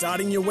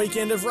 starting your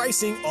weekend of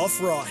racing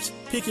off right,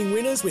 picking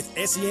winners with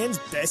SEN's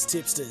best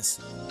tipsters.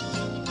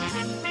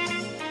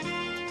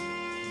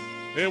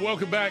 Yeah,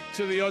 welcome back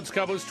to the Odds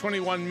Couple. It's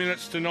 21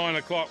 minutes to 9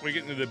 o'clock. We're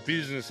getting to the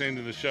business end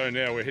of the show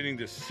now. We're heading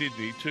to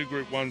Sydney, 2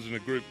 Group 1s and a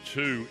Group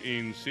 2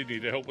 in Sydney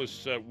to help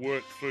us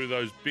work through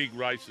those big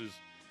races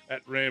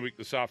at Randwick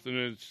this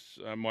afternoon. It's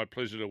my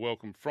pleasure to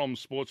welcome from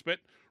Sportsbet,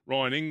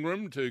 Ryan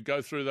Ingram, to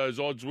go through those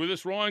odds with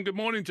us. Ryan, good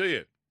morning to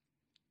you.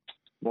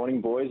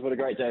 Morning, boys. What a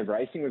great day of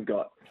racing we've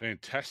got.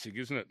 Fantastic,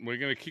 isn't it? We're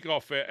going to kick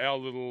off our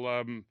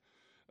little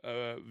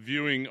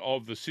viewing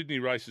of the Sydney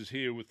races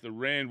here with the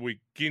Randwick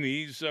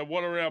Guineas.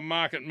 What are our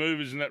market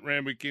movers in that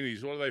Randwick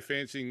Guineas? What are they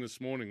fancying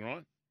this morning,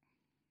 Ryan?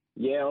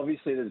 Yeah,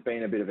 obviously there's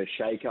been a bit of a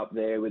shake-up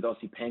there with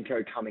Aussie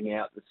Penko coming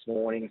out this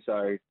morning,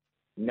 so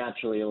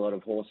naturally a lot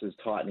of horses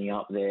tightening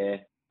up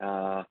there.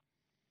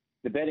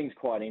 The betting's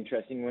quite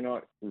interesting. We're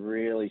not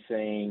really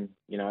seeing,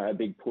 a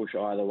big push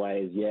either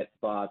way as yet,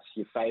 but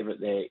your favourite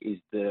there is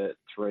the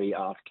 3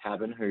 Aft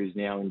Cabin, who's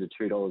now into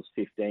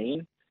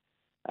 $2.15.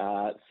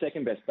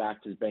 Second best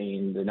backed has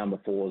been the number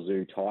 4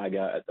 Zoo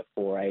Tiger at the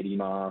 $4.80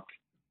 mark.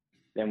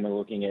 Then we're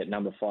looking at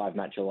number 5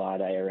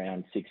 Machelade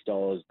around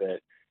 $6,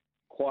 but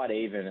quite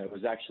even. It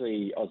was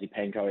actually Aussie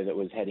Penko that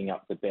was heading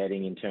up the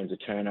betting in terms of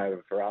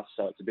turnover for us,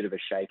 so it's a bit of a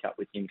shake-up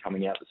with him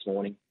coming out this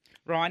morning.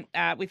 Ryan,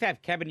 with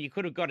Aft Cabin, you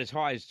could have got as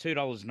high as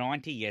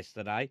 $2.90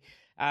 yesterday.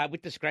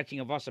 With the scratching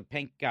of Aussie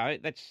Penko,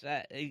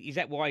 is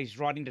that why he's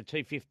riding to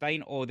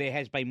 $2.15, or there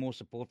has been more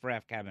support for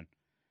Aft Cabin?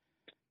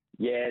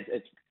 Yeah,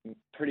 it's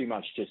pretty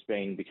much just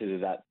been because of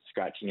that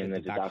scratching and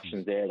the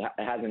deductions there. It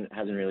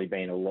hasn't really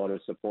been a lot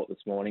of support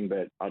this morning,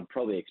 but I'd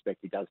probably expect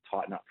he does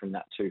tighten up from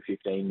that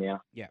 $2.15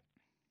 now. Yeah.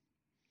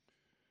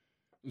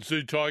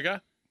 Zoo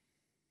Tiger?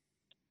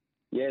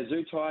 Yeah,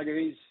 Zoo Tiger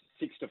is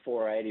 6 to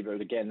 $4.80,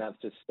 but again,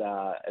 that's just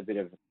a bit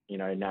of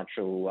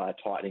natural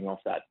tightening off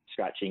that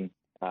scratching,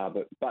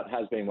 but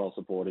has been well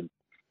supported.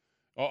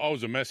 I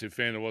was a massive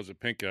fan of Aussie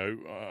Penko,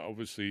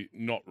 obviously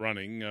not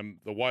running.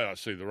 The way I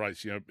see the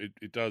race,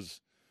 it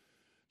does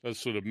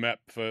sort of map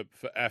for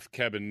Aft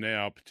Cabin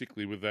now,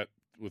 particularly with that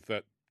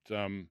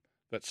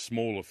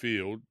smaller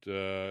field.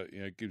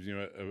 Gives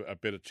him a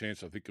better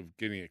chance, I think, of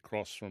getting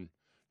across from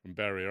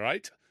barrier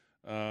 8.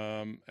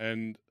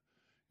 And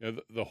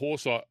the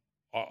horse I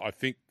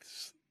think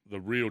the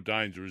real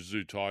danger is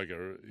Zoo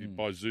Tiger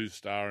by Zoo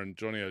Star and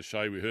Johnny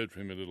O'Shea. We heard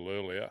from him a little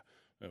earlier.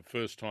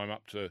 First time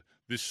up to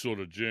this sort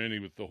of journey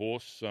with the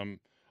horse.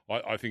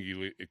 I think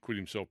he acquitted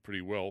himself pretty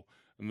well.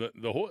 And the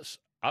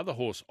other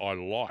horse I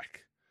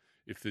like,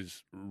 if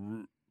there's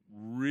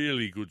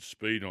really good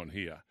speed on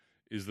here,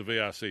 is the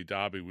VRC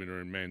Derby winner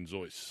in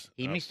Manzois.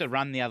 He missed a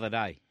run the other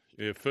day.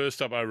 Yeah,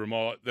 first up over a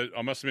mile.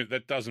 I must admit,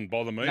 that doesn't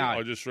bother me. No.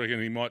 I just reckon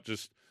he might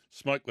just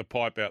smoke the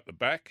pipe out the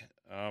back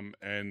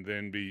and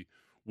then be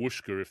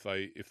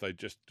whooshka if they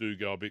just do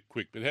go a bit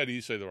quick. But how do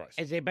you see the race?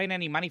 Has there been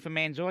any money for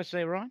Manzois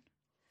there, Ryan?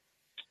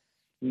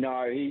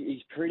 No,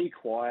 he's pretty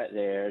quiet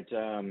there. It's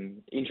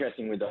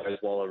interesting with those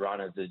Waller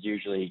runners. There's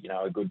usually,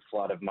 a good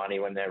flood of money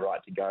when they're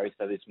right to go.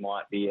 So this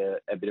might be a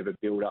bit of a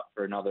build-up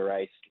for another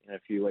race in a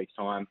few weeks'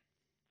 time.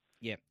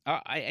 Yeah.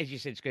 As you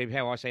said, Scoob,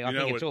 how I see, I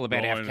think it's all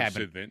about Aft Cabin.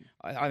 Said then?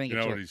 I think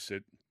what he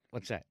said?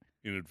 What's that?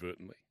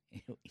 Inadvertently.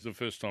 It's the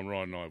first time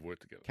Ryan and I have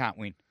worked together. Can't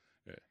win.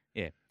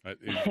 Yeah.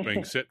 He's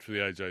being set for the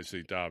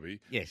AJC Derby.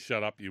 Yes.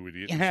 Shut up, you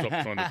idiot, and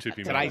stop trying to tip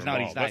him Today's over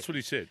not a his mile. day. That's what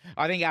he said.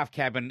 I think Aft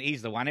Cabin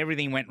is the one.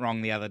 Everything went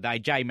wrong the other day.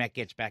 J-Mac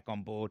gets back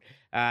on board.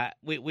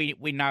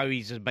 We know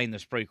he's been the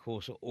spruik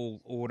horse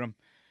all autumn,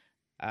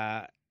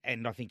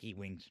 and I think he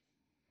wins.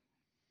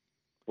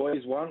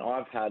 Boys, one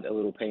I've had a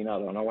little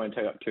peanut on. I won't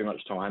take up too much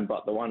time,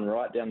 but the one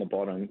right down the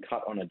bottom,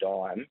 cut on a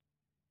dime,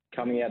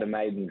 coming out of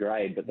maiden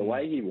grade. But the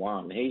way he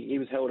won, he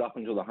was held up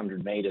until the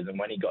 100 metres, and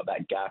when he got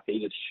that gap,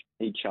 he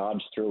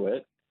charged through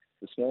it.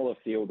 The smaller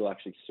field will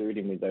actually suit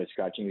him with those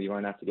scratchings. He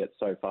won't have to get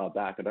so far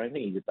back. I don't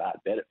think he's a bad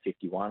bet at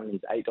 51.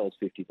 He's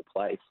 $8.50 the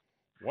place.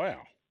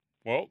 Wow.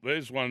 Well,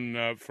 there's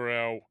one for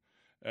our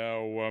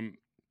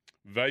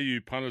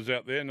value punters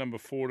out there. Number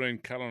 14,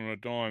 cut on a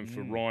dime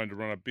for Ryan to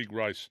run a big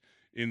race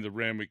in the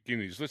Randwick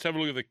Guineas. Let's have a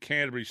look at the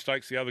Canterbury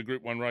Stakes, the other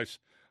Group 1 race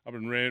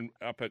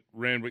up at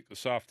Randwick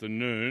this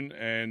afternoon.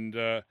 And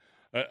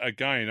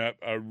again,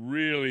 a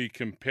really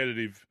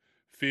competitive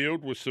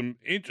field with some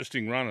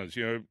interesting runners.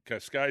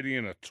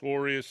 Cascadian,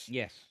 Artorias,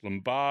 Yes.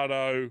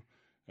 Lombardo,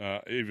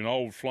 even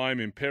Old Flame,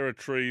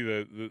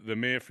 Imperatrix, the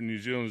mare from New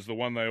Zealand is the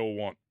one they all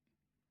want.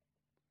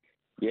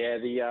 Yeah,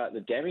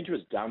 the damage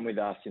was done with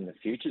us in the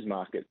futures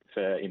market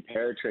for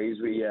Imperatrix.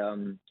 We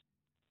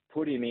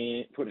put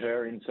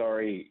her in,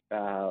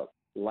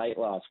 late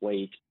last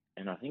week,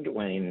 and I think it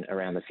went in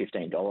around the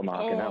 $15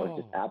 mark, and that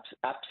was just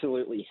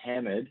absolutely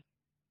hammered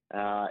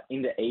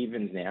into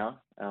evens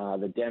now.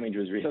 The damage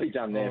was really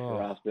done there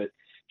for us, but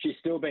she's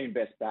still been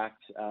best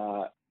backed.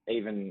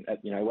 Even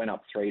went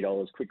up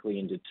 $3 quickly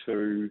into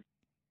 $2.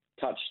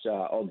 Touched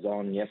odds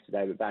on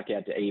yesterday, but back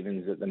out to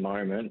evens at the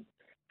moment.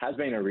 Has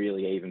been a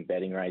really even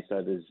betting race.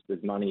 So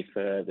there's money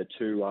for the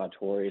 2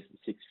 Artorias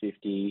at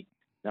 $6.50,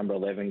 number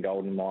 11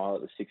 Golden Mile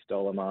at the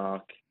 $6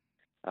 mark,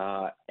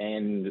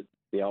 and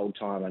the old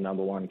timer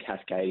number 1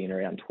 Cascadian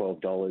around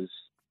 $12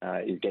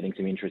 is getting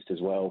some interest as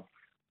well.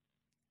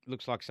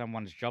 Looks like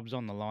someone's job's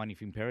on the line if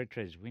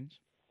Imperatrix wins.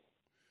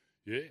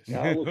 Yes.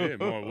 Yeah,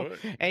 my word.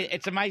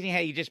 It's amazing how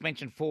you just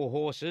mentioned 4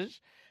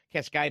 horses: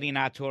 Cascadian,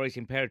 Artorias,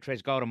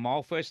 Imperatrix, Golden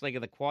Mile, first leg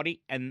of the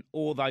quaddie, and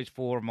all those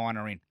 4 of mine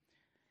are in.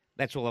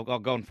 That's all I've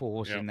got. Gone 4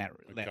 horses in that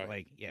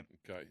league. Yeah.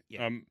 Okay.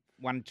 Yeah.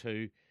 1,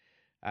 2,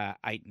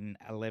 8, and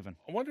 11.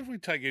 I wonder if we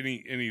take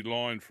any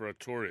line for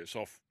Artorias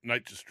off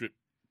Nature Strip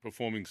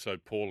performing so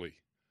poorly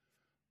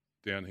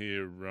down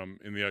here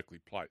in the Oakley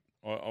Plate.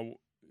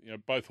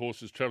 Both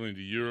horses travelling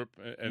to Europe,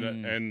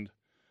 and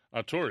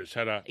Artorias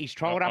had a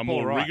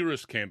more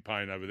rigorous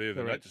campaign over there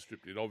than Nature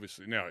Strip did.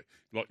 Obviously, now a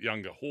lot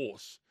younger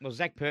horse. Well,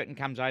 Zach Purton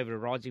comes over to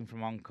rides him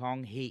from Hong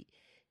Kong. He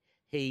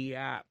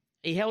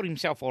held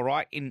himself all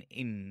right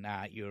in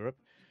Europe,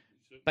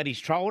 but he's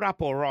trolled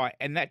up all right.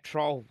 And that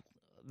troll,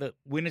 the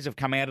winners have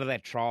come out of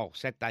that trial,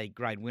 Saturday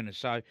grade winners.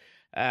 So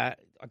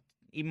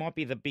he might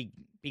be the big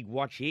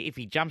watch here. If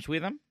he jumps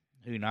with them,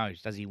 who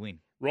knows? Does he win?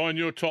 Ryan,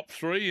 your top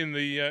 3 in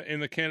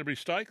the Canterbury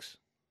Stakes?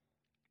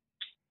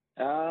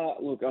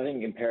 Look, I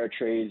think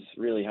Imperatrix is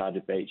really hard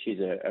to beat. She's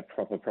a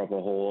proper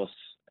horse.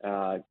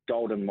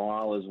 Golden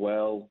Mile as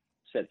well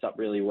sets up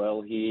really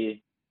well here.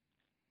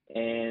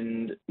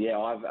 And, yeah,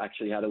 I've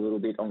actually had a little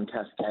bit on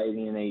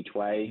Cascadian each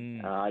way.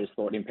 I just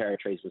thought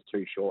Imperatrix was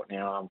too short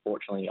now.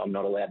 Unfortunately, I'm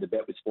not allowed to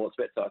bet with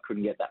Sportsbet, so I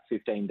couldn't get that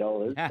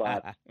 $15.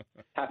 But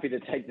happy to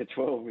take the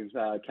 12 with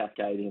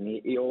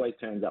Cascadian. He always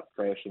turns up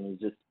fresh, and he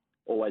just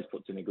always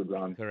puts in a good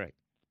run. Correct.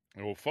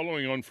 Well,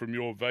 following on from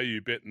your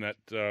value bet in that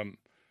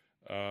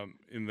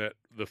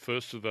the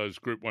first of those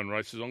Group 1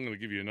 races, I'm going to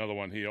give you another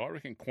one here. I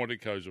reckon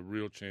Quantico's a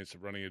real chance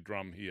of running a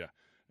drum here.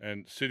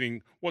 And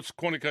what's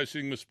Quantico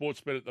sitting with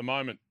Sportsbet at the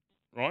moment,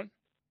 Ryan?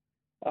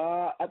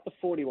 At the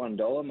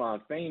 $41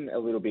 mark, been a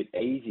little bit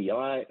easy.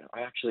 I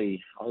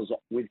was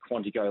with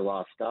Quantico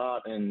last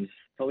start and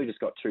probably just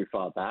got too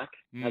far back.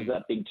 Has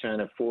that big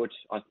turn of foot,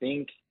 I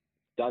think.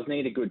 Does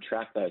need a good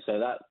track though. So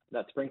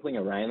that sprinkling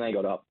of rain they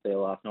got up there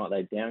last night,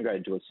 they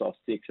downgraded to a soft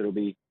 6. It'll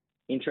be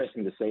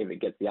interesting to see if it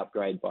gets the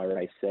upgrade by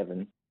race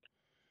 7.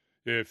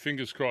 Yeah,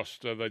 fingers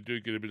crossed they do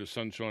get a bit of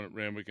sunshine at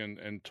Randwick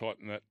and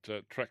tighten that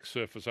track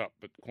surface up.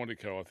 But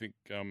Quantico, I think,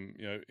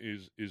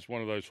 is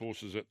one of those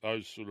horses at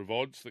those sort of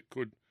odds that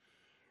could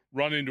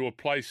run into a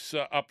place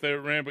up there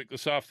at Randwick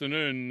this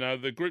afternoon.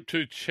 The Group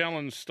 2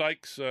 Challenge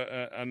Stakes,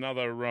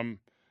 another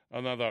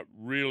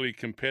really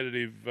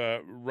competitive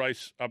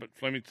race up at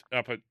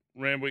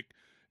Randwick.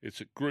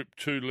 It's at Group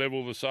 2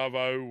 level, the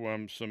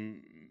Savo.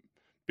 Some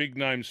big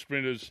name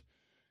sprinters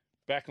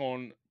back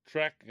on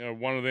track,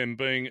 one of them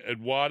being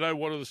Eduardo.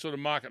 What are the sort of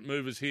market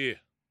movers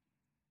here?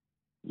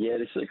 Yeah,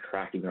 this is a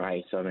cracking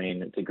race. I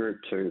mean, it's a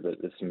Group 2,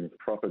 but there's some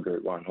proper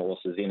Group 1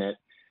 horses in it.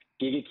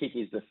 Giga Kick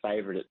is the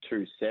favourite at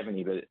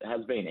 $2.70, but it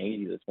has been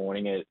easy this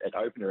morning. It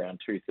opened around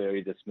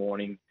 $2.30 this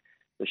morning.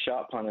 The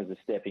sharp punters are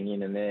stepping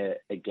in and they're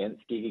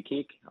against Giga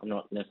Kick. I'm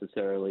not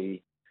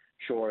necessarily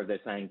sure if they're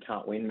saying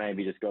can't win,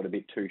 maybe just got a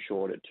bit too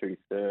short at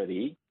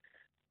 $2.30.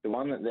 The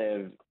one that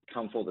they've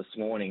come for this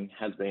morning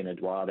has been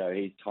Eduardo.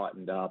 He's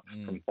tightened up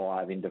from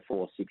 5 into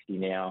 $4.60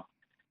 now.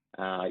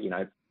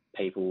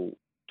 People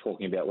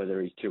talking about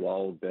whether he's too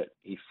old, but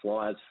he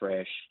flies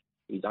fresh.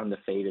 He's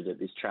undefeated at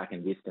this track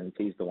and distance.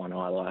 He's the one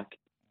I like.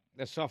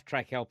 The soft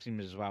track helps him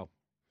as well.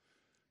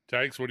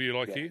 Tags, what do you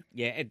like here?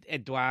 Yeah,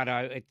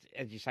 Eduardo,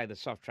 as you say, the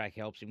soft track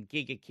helps him.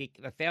 Giga Kick,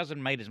 the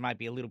 1,000 metres may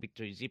be a little bit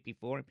too zippy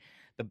for him.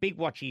 The big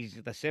watch is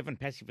the 7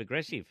 passive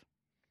aggressive.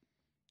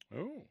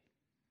 Oh,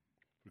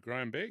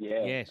 Graham Begg.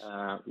 Yeah, yes.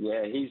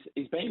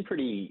 He's been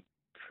pretty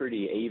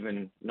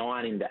even,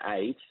 9 into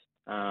 8.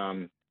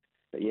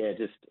 But yeah,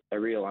 just a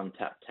real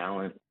untapped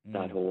talent,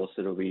 that horse.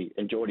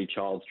 And Geordie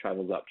Childs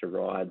travels up to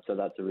ride, so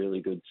that's a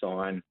really good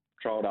sign.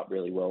 Trialled up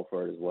really well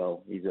for it as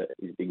well. He's a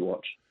big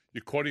watch.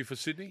 Your quaddie for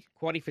Sydney?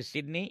 Quaddie for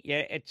Sydney,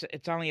 yeah.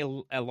 It's only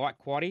a light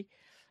quaddie.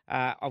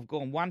 I've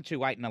gone 1,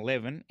 2, 8 and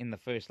 11 in the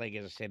first leg,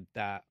 as I said.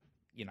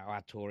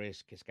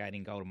 Artorias,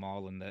 Cascadian, Golden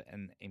Mile and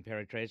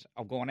Imperatrix.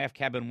 I've gone Af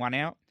Cabin 1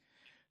 out.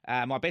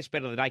 My best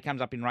bet of the day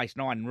comes up in race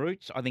 9,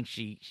 Roots. I think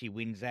she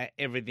wins that.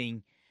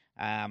 Everything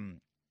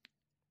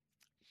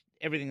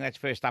that's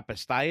first up are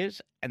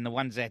stayers, and the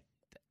ones that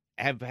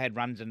have had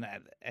runs and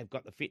have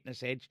got the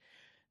fitness edge.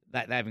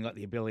 They haven't got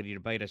the ability to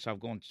beat us. So I've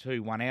gone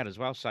 2-1 out as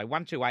well. So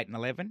 1, 2, 8 and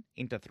 11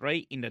 into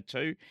 3 into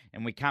 2,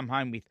 and we come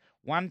home with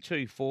 1,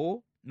 2,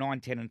 4, 9,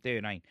 10 and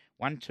 13.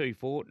 1, 2,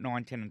 4,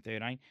 9, 10 and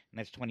 13, and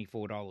that's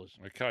 $24.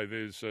 Okay,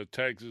 there's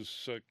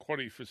Tags'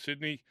 quaddy for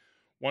Sydney.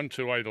 1,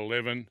 2, 8,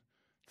 11,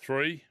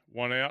 3,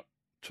 1 out,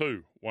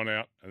 2, 1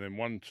 out, and then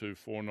 1, 2,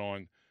 4,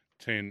 9,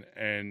 10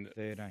 and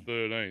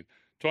 13.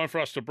 Time for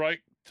us to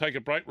take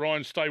a break.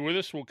 Ryan, stay with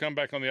us. We'll come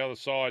back on the other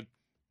side.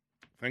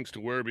 Thanks to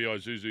Werribee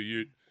Isuzu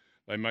Ute.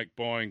 They make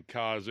buying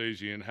cars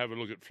easy. And have a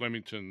look at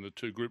Flemington, the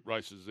 2 group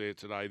races there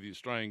today, the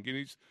Australian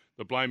Guineas,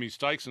 the Blamey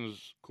Stakes, and, of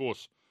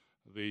course,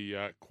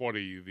 the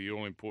quaddy, the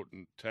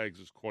all-important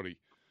Tags' quaddy,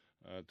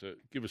 to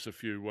give us a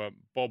few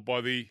bob by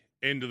the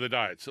end of the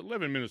day. It's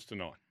 11 minutes to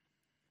 9.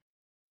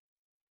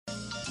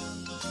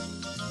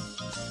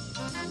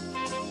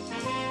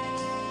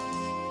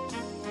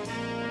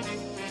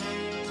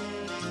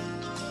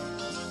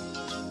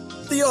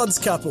 The Odds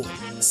Couple,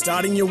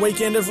 starting your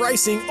weekend of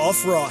racing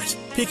off right,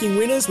 picking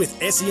winners with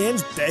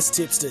SEN's best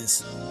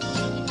tipsters.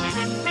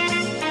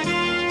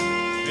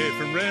 Yeah,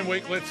 from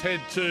Randwick, let's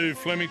head to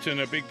Flemington.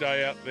 A big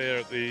day out there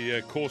at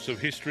the course of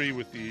history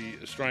with the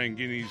Australian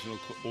Guineas and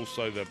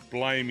also the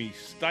Blamey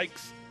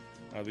Stakes.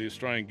 The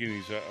Australian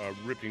Guineas are a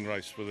ripping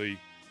race for the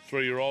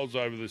 3-year-olds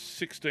over the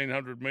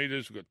 1,600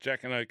 metres. We've got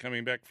Jacquinot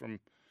coming back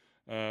from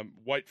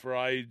weight for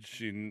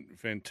age in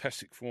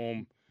fantastic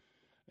form,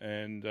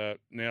 and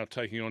now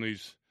taking on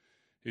his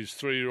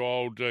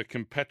 3-year-old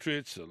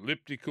compatriots,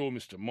 Elliptical,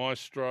 Mr.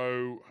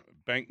 Maestro,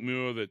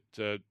 Bankmuir,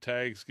 that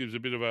Tags gives a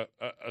bit of a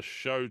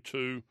show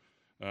to.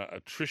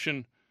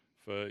 Attrition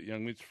for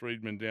young Mitch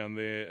Friedman down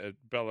there at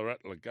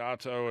Ballarat.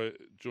 Legato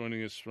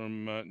joining us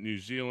from New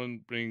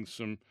Zealand, bringing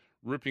some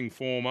ripping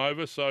form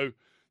over. So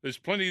there's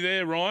plenty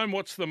there, Ryan.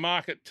 What's the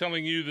market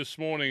telling you this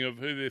morning of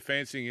who they're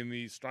fancying in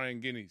the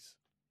Australian Guineas?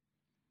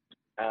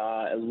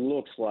 It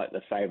looks like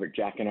the favourite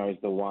Jacquinot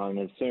is the one.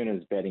 As soon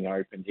as betting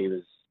opened, he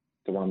was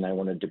the one they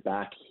wanted to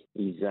back.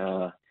 He's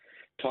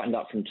tightened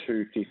up from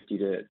 250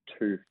 to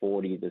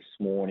 240 this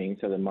morning,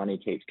 so the money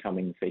keeps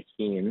coming for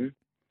him.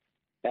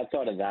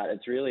 Outside of that,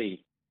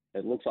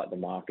 it looks like the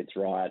market's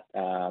right.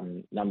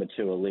 Number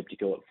 2,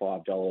 Elliptical at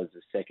 $5,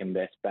 the second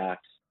best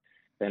backs.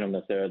 Then on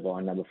the third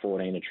line, number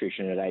 14,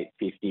 Attrition at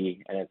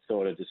 $8.50, and it's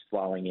sort of just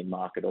flowing in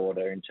market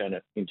order in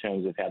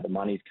terms of how the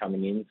money's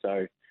coming in.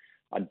 So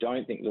I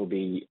don't think there'll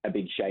be a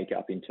big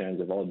shake-up in terms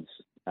of odds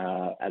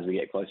as we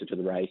get closer to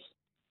the race.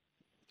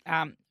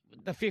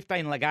 The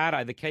 15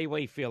 Legato, the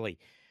Kiwi filly,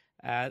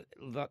 there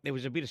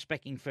was a bit of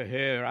specking for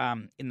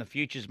her in the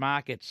futures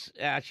markets.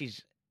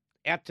 She's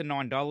out to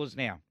 $9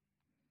 now.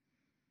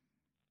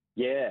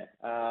 Yeah,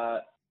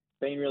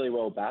 been really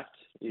well backed,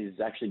 is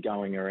actually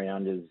going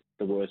around as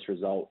the worst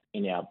result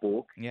in our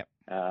book. Yep.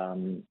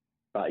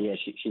 But yeah,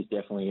 she's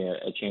definitely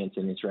a chance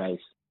in this race.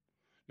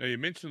 Now, you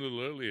mentioned a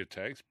little earlier,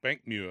 Tags,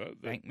 Bankmuir.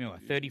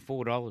 Bankmuir,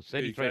 $34,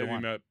 33 to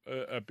 1. Gave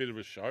him a bit of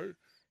a show.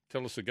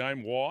 Tell us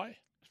again why.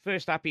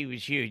 First up, he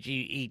was huge.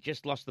 He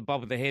just lost the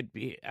bob of the head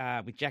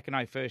with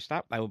Jacquinot first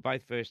up. They were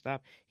both first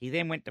up. He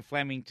then went to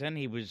Flemington.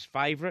 He was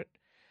favourite.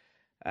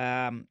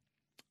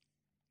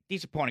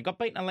 Disappointing. Got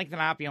beaten a length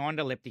and a half behind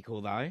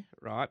Elliptical, though,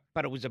 right?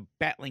 But it was a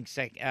battling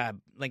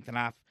length and a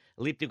half.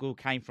 Elliptical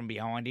came from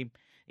behind him.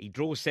 He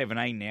draws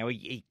 17 now.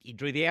 He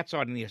drew the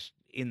outside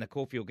in the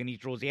Caulfield Guineas,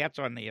 draws the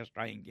outside in the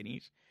Australian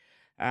Guineas.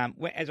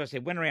 As I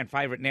said, went around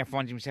favourite, now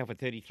finds himself at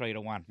 33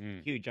 to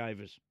 1. Huge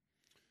overs.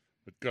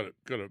 But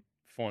got to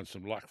find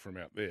some luck from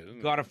out there, doesn't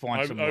it? Got to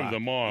find some luck. Over the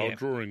mile,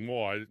 drawing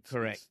wide.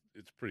 Correct.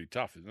 It's pretty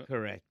tough, isn't it?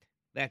 Correct.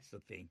 That's the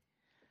thing.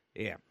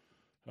 Yeah.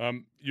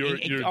 You're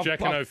a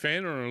Jacquinot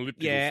fan or an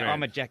Elliptical fan? Yeah,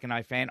 I'm a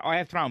Jacquinot fan. I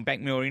have thrown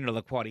Bankmuir into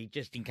the quaddie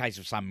just in case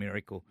of some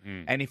miracle.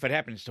 And if it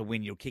happens to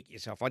win, you'll kick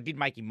yourself. I did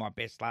make him my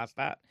best last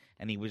start,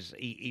 and he was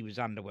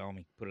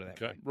underwhelming. Put it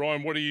that way.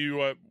 Ryan, what do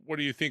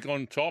you think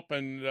on top,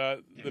 and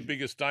the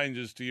biggest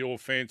dangers to your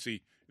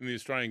fancy in the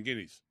Australian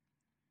Guineas?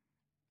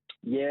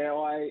 Yeah,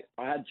 I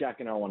had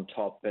Jacquinot on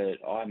top, but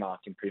I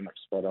marked him pretty much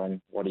spot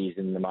on what he is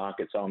in the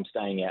market, so I'm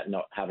staying out,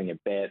 not having a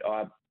bet.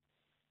 I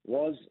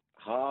was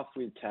half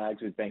with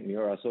Tags with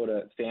Bankmuir. I sort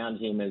of found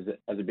him as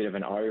a bit of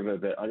an over,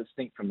 but I just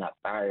think from that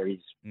barrier,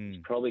 he's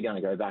probably going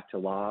to go back to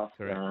last.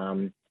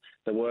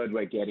 The word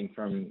we're getting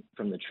from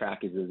the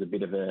track is there's a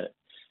bit of a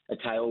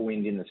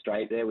tailwind in the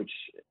straight there, which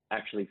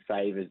actually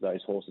favours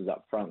those horses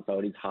up front, so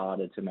it is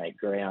harder to make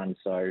ground.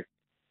 So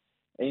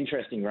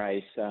interesting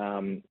race.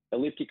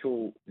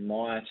 Elliptical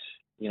might,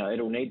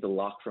 it'll need the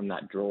luck from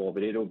that draw,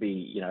 but it'll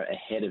be,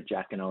 ahead of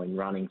Jacquinot in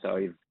running. So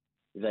if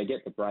they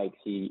get the breaks,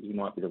 he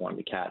might be the one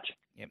to catch.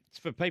 Yeah, it's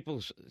for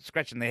people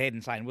scratching their head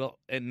and saying, well,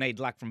 it need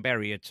luck from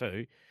barrier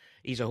 2.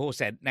 He's a horse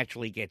that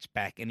naturally gets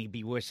back, and he'd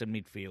be worse in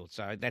midfield.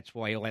 So that's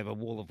why he'll have a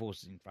wall of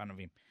horses in front of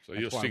him. So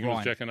you're sticking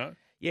with Jacquinot?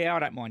 Yeah, I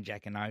don't mind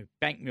Jacquinot.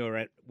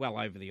 Bankmuir at well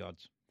over the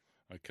odds.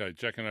 Okay,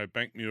 Jacquinot,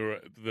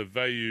 Bankmuir, the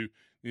value,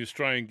 the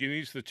Australian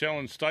Guineas, the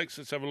Challenge Stakes.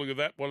 Let's have a look at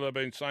that. What have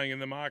they been saying in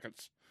the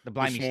markets? The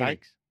Blamey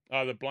Stakes?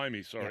 Oh, the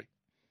Blamey, sorry.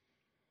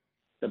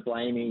 The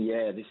Blamey,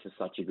 yeah, this is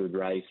such a good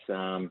race.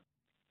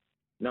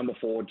 Number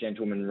 4,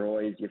 Gentleman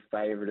Roy, is your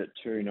favourite at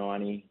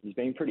 290. He's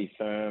been pretty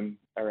firm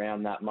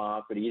around that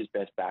mark, but he is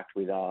best backed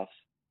with us.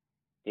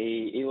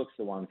 He looks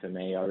the one for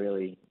me. I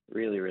really,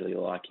 really, really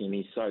like him.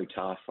 He's so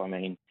tough. I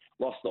mean,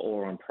 lost the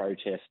Ore on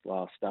protest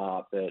last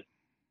start, but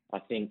I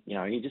think,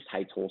 he just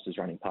hates horses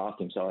running past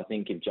him. So I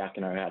think if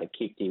Jacquino had a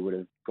kicked, he would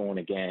have gone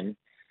again.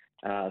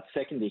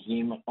 Second to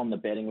him on the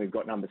betting, we've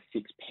got number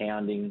 6,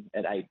 Pounding,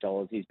 at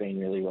 $8. He's been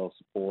really well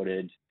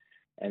supported.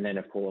 And then,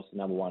 of course,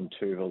 number 1,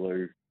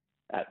 Tuvalu,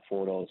 at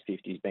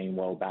 $4.50 has been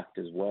well backed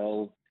as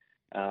well.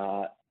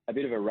 A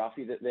bit of a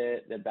roughie that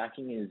they're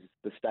backing is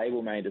the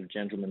stablemate of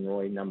Gentleman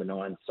Roy, number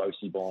 9,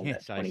 Sosi Bond,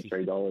 at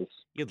 $23.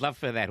 You'd love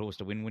for that horse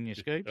to win, wouldn't you,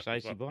 Scoop?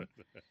 Sosi Bond.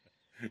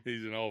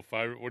 He's an old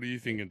favourite. What are you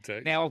thinking,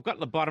 Tex? Now, I've got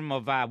the bottom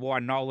of why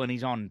Nolan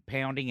is on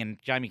Pounding and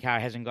Jamie Carr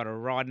hasn't got a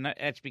ride in it.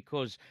 That's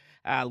because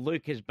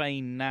Luke has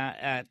been,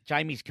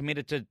 Jamie's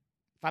committed to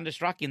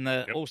Thunderstruck in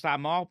the All-Star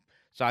Mile.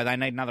 So they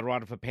need another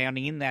rider for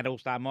Pounding in that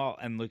All-Star Mile,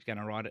 and Luke's going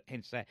to ride it.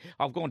 Hence that.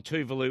 I've gone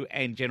Tuvalu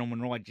and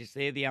Gentleman Roy just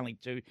there, the only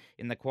two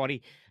in the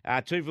quaddie.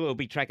 Tuvalu will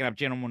be tracking up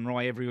Gentleman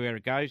Roy everywhere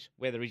it goes.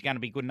 Whether he's going to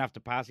be good enough to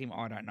pass him,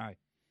 I don't know.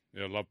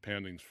 Yeah, I love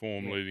Pounding's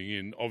form leading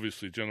in.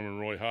 Obviously, Gentleman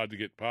Roy hard to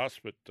get past,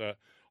 but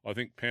I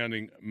think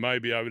Pounding may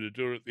be able to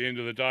do it at the end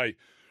of the day.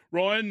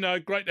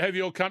 Ryan, great to have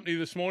your company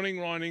this morning.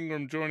 Ryan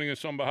Ingram joining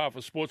us on behalf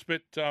of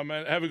Sportsbet.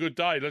 Have a good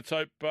day. Let's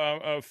hope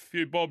a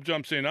few bob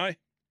jumps in, eh?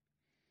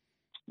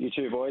 You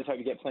too, boys. Hope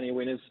you get plenty of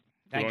winners.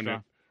 Thanks,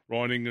 Ryan.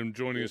 Ryan Ingram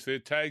joining us there.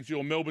 Tags,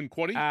 your Melbourne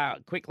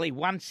quaddie? Quickly,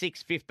 1,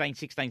 6, 15,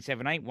 16,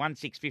 17. 1,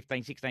 6,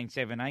 15, 16,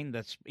 17.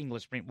 The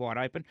English Sprint wide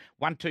open.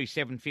 1, 2,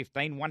 7,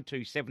 15. 1,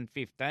 2, 7,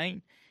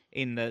 15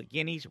 in the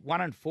Guineas.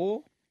 1 and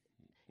 4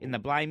 in the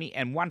Blamey.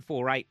 And 1,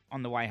 4, 8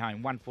 on the way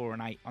home. 1, 4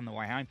 and 8 on the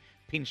way home.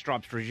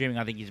 Pinstripes resuming,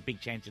 I think, is a big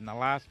chance in the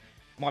last.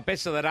 My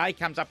best of the day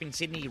comes up in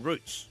Sydney,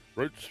 Roots.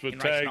 Roots for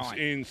Tags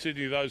in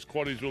Sydney. Those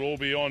quaddies will all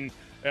be on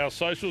our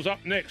socials.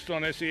 Up next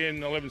on SEN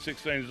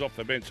 1116 is Off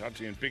the Bench,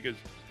 Hunting and Pickers,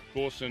 of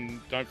course. And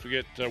don't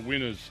forget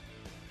Winners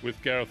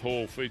with Gareth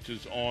Hall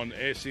features on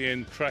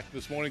SEN Track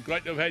this morning.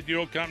 Great to have had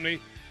your company.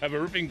 Have a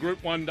ripping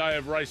Group 1 day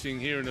of racing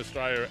here in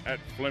Australia at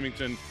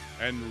Flemington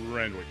and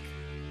Randwick.